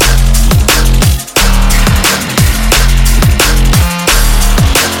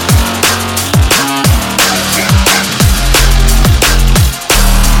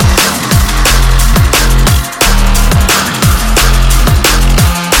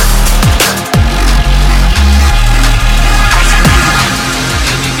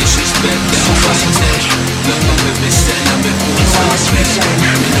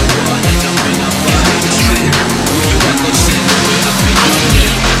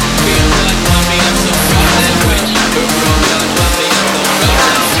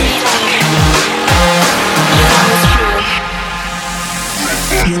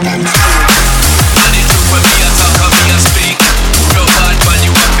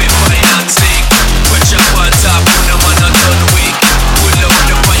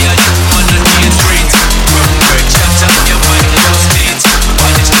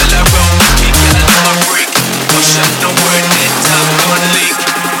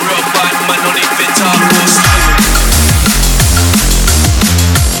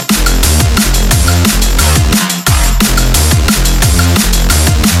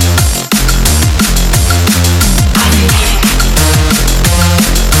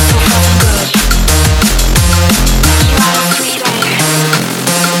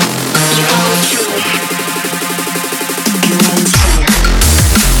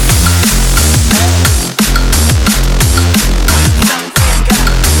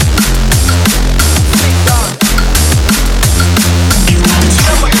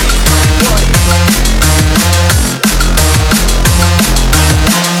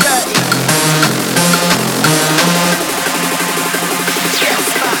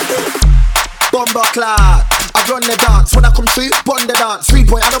 Clock. I run the dance when I come through, bond the dance.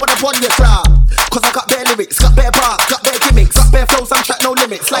 3-point, I don't wanna bond your clock. Cause I got bare lyrics, got bare bars, got bare gimmicks, got bare flows, I'm track no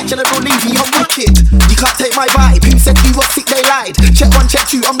limits. Like General Levy, I'm wicked. You can't take my vibe. Who said you was sick, they lied. Check 1, check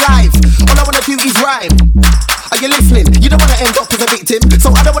 2, I'm live. All I wanna do is rhyme. Are you listening? You don't wanna end up as a victim,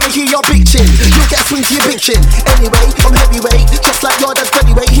 so I don't wanna hear your bitching. You'll get a swing to your bitching. Anyway, I'm heavyweight, just like your dad's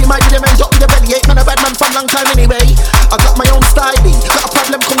bellyweight. He might be the end up with a bellyache. Man, a bad man from long time anyway. I got my own styling, got a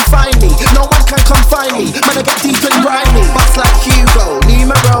problem, come find me. No one can confine me. Man, I get deep and grimy. Boss like Hugo,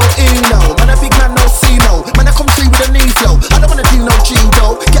 numero uno. Man, a big man, no sumo. Man, I come through with a new flow. I don't wanna do no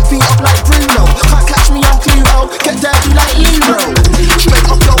judo. Get beat up like Bruno. Can't catch me on Pluto. Get dirty like Lero.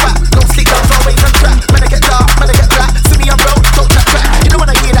 Straight off your back, no stick downs, always on track. Man, I get dark, man, I get black. See me on road, don't chat back. You don't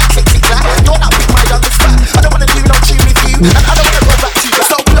wanna hear that click click clack. You're not big, my dog is fat. I don't wanna do no tune with you, and I don't wanna go back to you.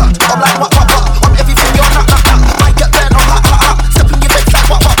 So look, I'm like what, I'm everything you're not. Might get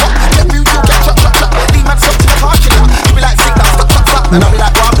And I'll be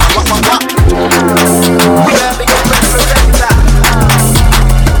like, what? Yeah, me get representer.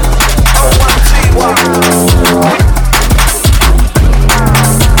 Oh, 1, 2, 1.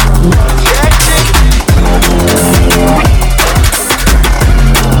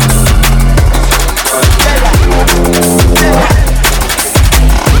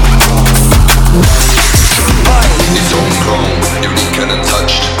 It's homegrown, unique and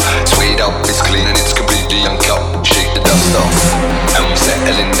untouched. Suede up, it's clean and it's completely uncut. Shake the dust off, and we're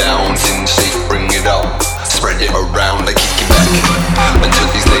settling down. Sin safe, bring it up. Spread it around, I kick it back. Until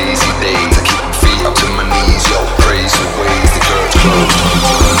these lazy days, I keep my feet up to my knees. Yo, praise the ways the curtains closed.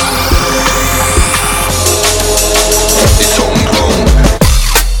 It's homegrown.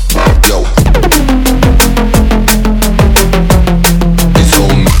 Yo. It's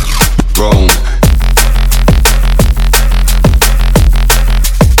homegrown.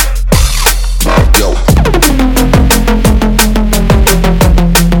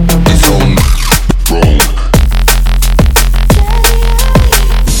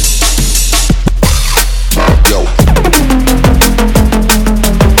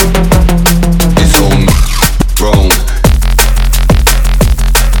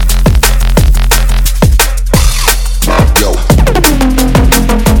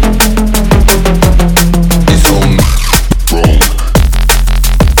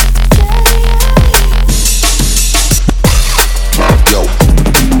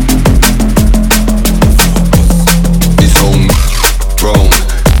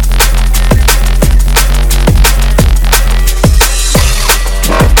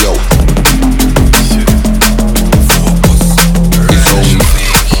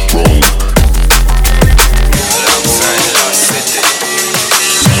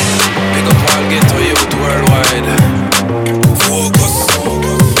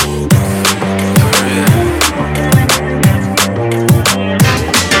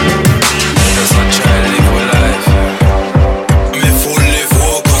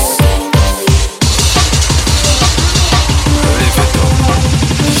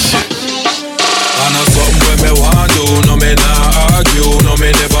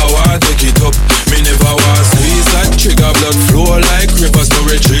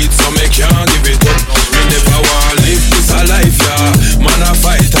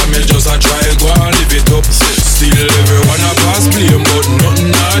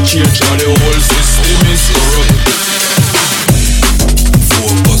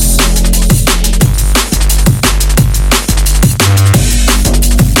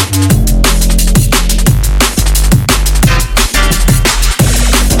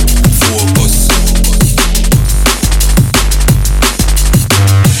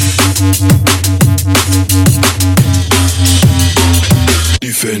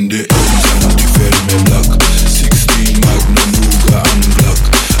 Defend the ends and defend me black. 16 Magnum, Ruger and Glock.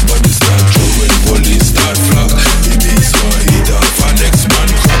 Body start throwing, police start flock. The beast one hit off, and next man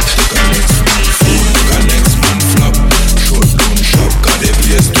crack. Can next man fool, can next man flop. Shut down shop, cause the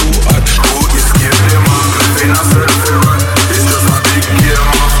place too hot. Who escape them up, in a selfie run. It's just a big game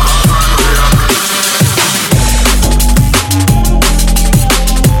of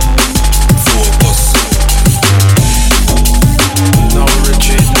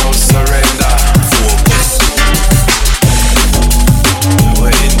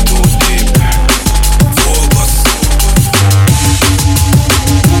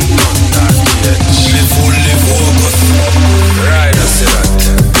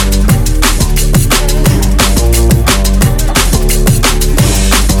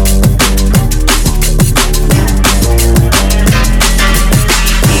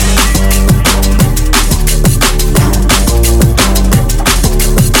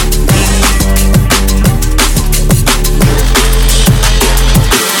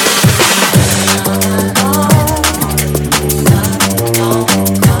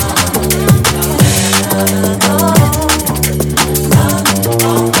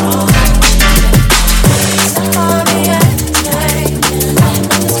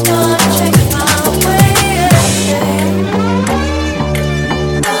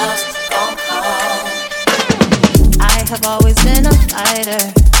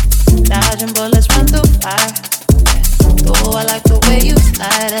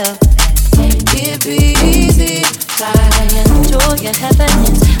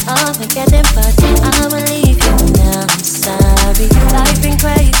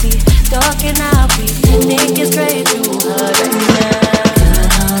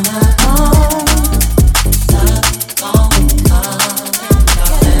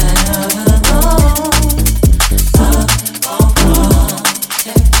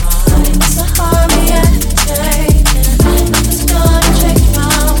It's a hard reality.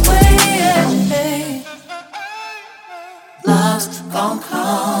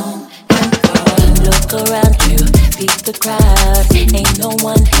 no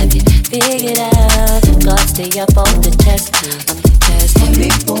one have you figured out. God stay up on the chest.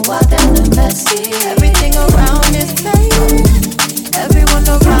 People walk down the messy. Everything around is fading. Everyone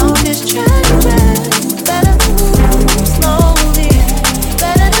around is changing. Better move slowly.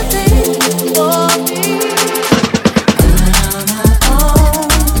 Better to think for me. On my own.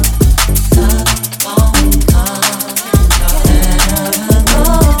 Up on calm. Never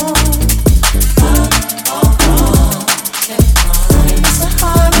alone. It's a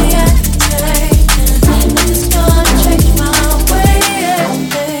hard reaction. I'm just gonna change my way.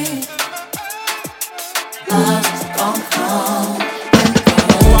 Love's gone calm.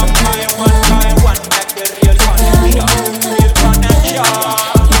 One by one,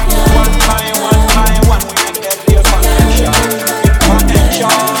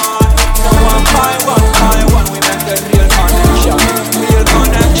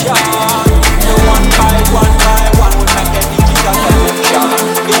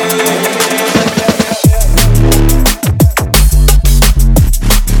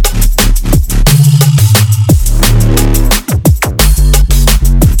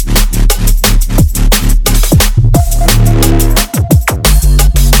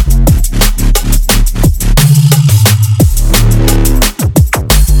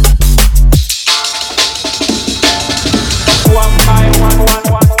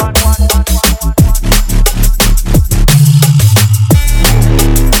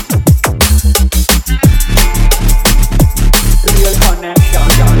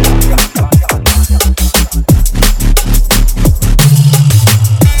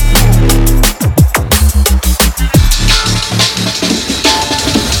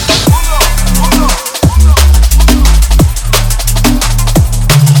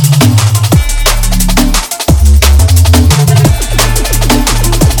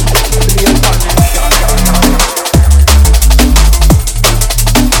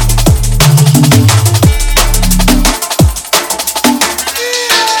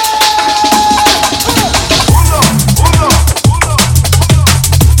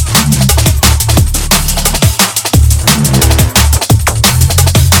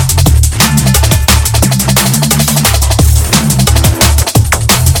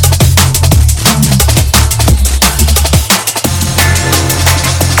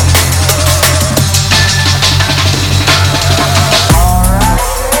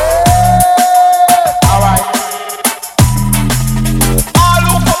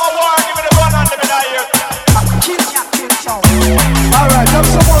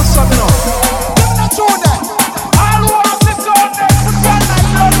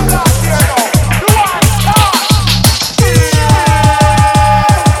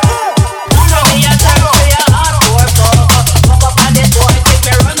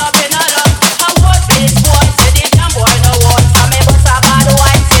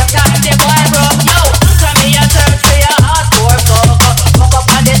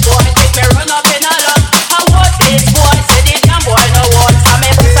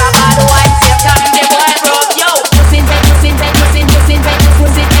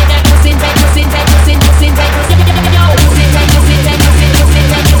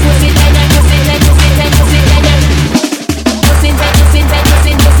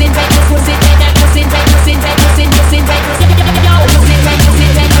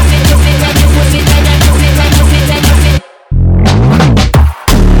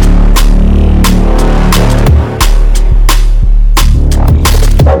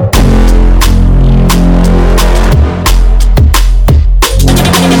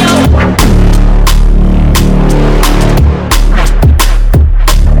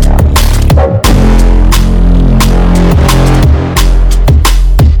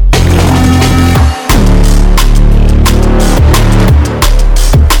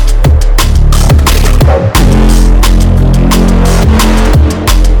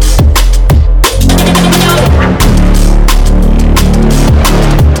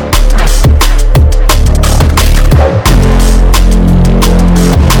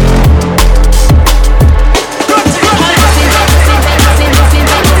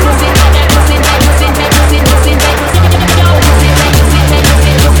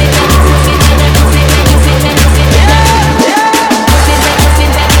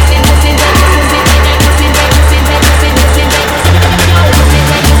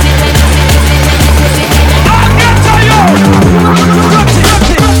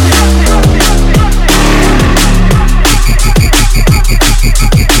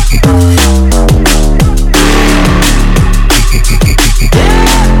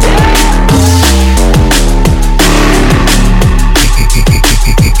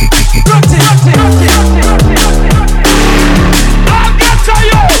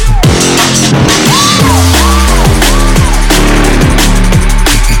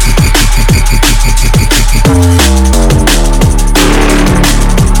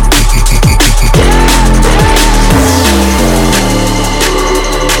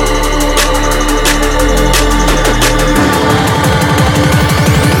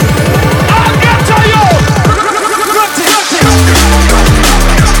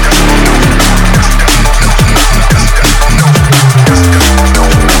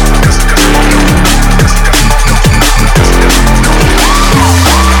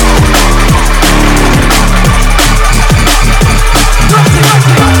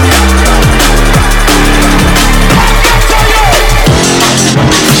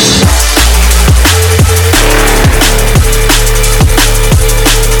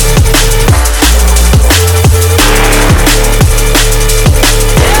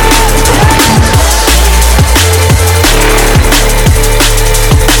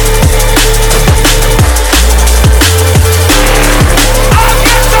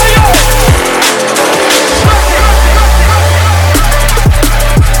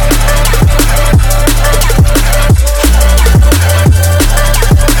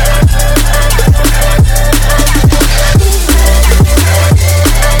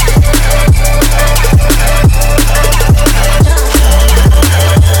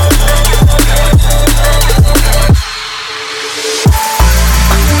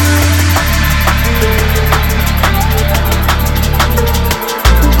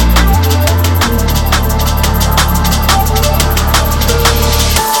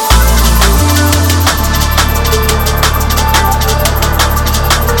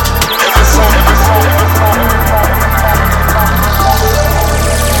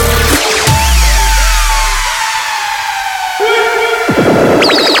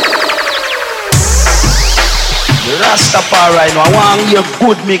 Rastafari right now. I want your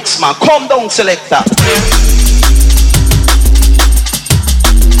good mix, man. Come down, selector.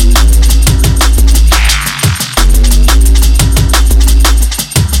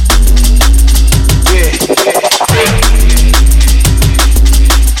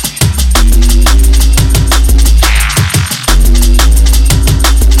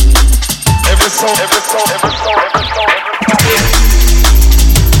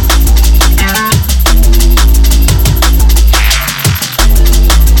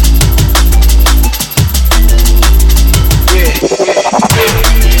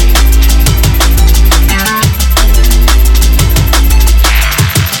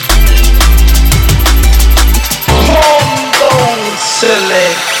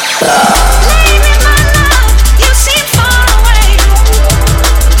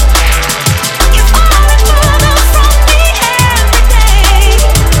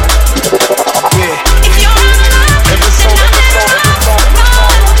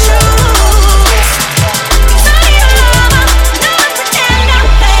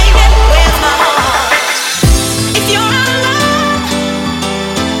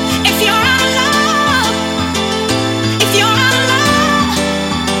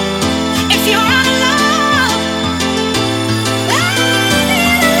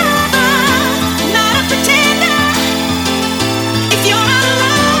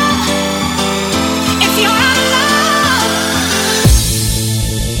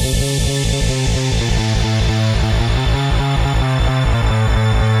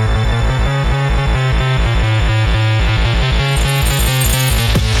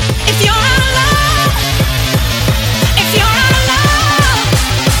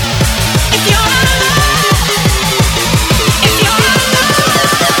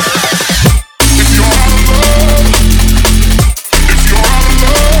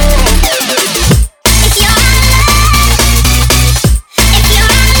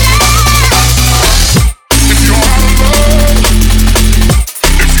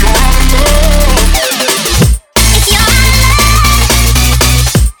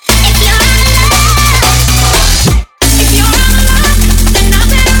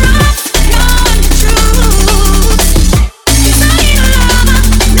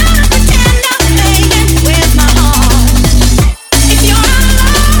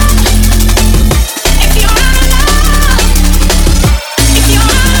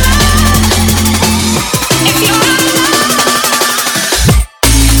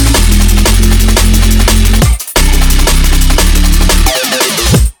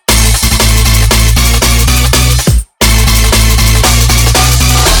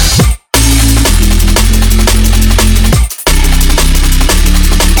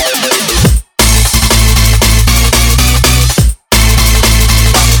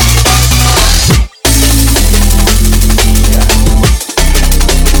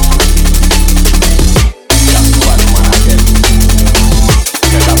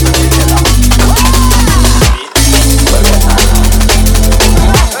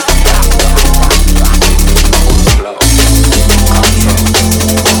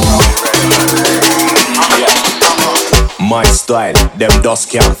 My style, them dust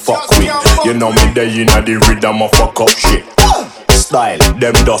can't fuck with. You know me there, you know the rhythm of fuck up shit. Style,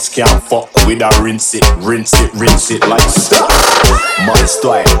 them dust can't fuck with. I rinse it like style. My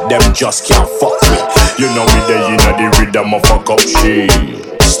style, them just can't fuck with. You know me there, you know the rhythm of fuck up shit.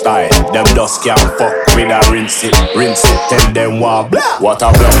 Style, them dust can't fuck with. I rinse it, tell them what a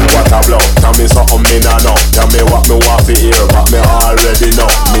blow. Tell me something me nah know. Tell me what me want to hear, but me already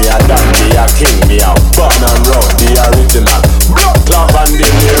know. Me a dan, me a king, me a fun and road. The original, blood club and the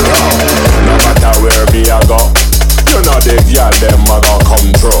hero. No matter where me a go, you know the girl them a go come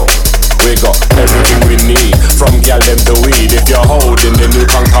through. We got everything we need, from girl them to weed. If you're holding, then you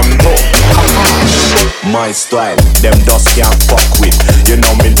can come through. My style, them dust can't fuck with. You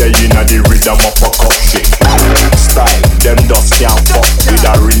know me there, you know the rhythm of fuck up shit. Style, them dust can't fuck with.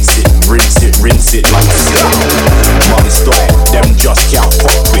 I rinse it like style. My style, them just can't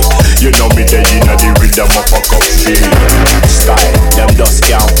fuck with. You know me there, you know the rhythm of fuck up shit.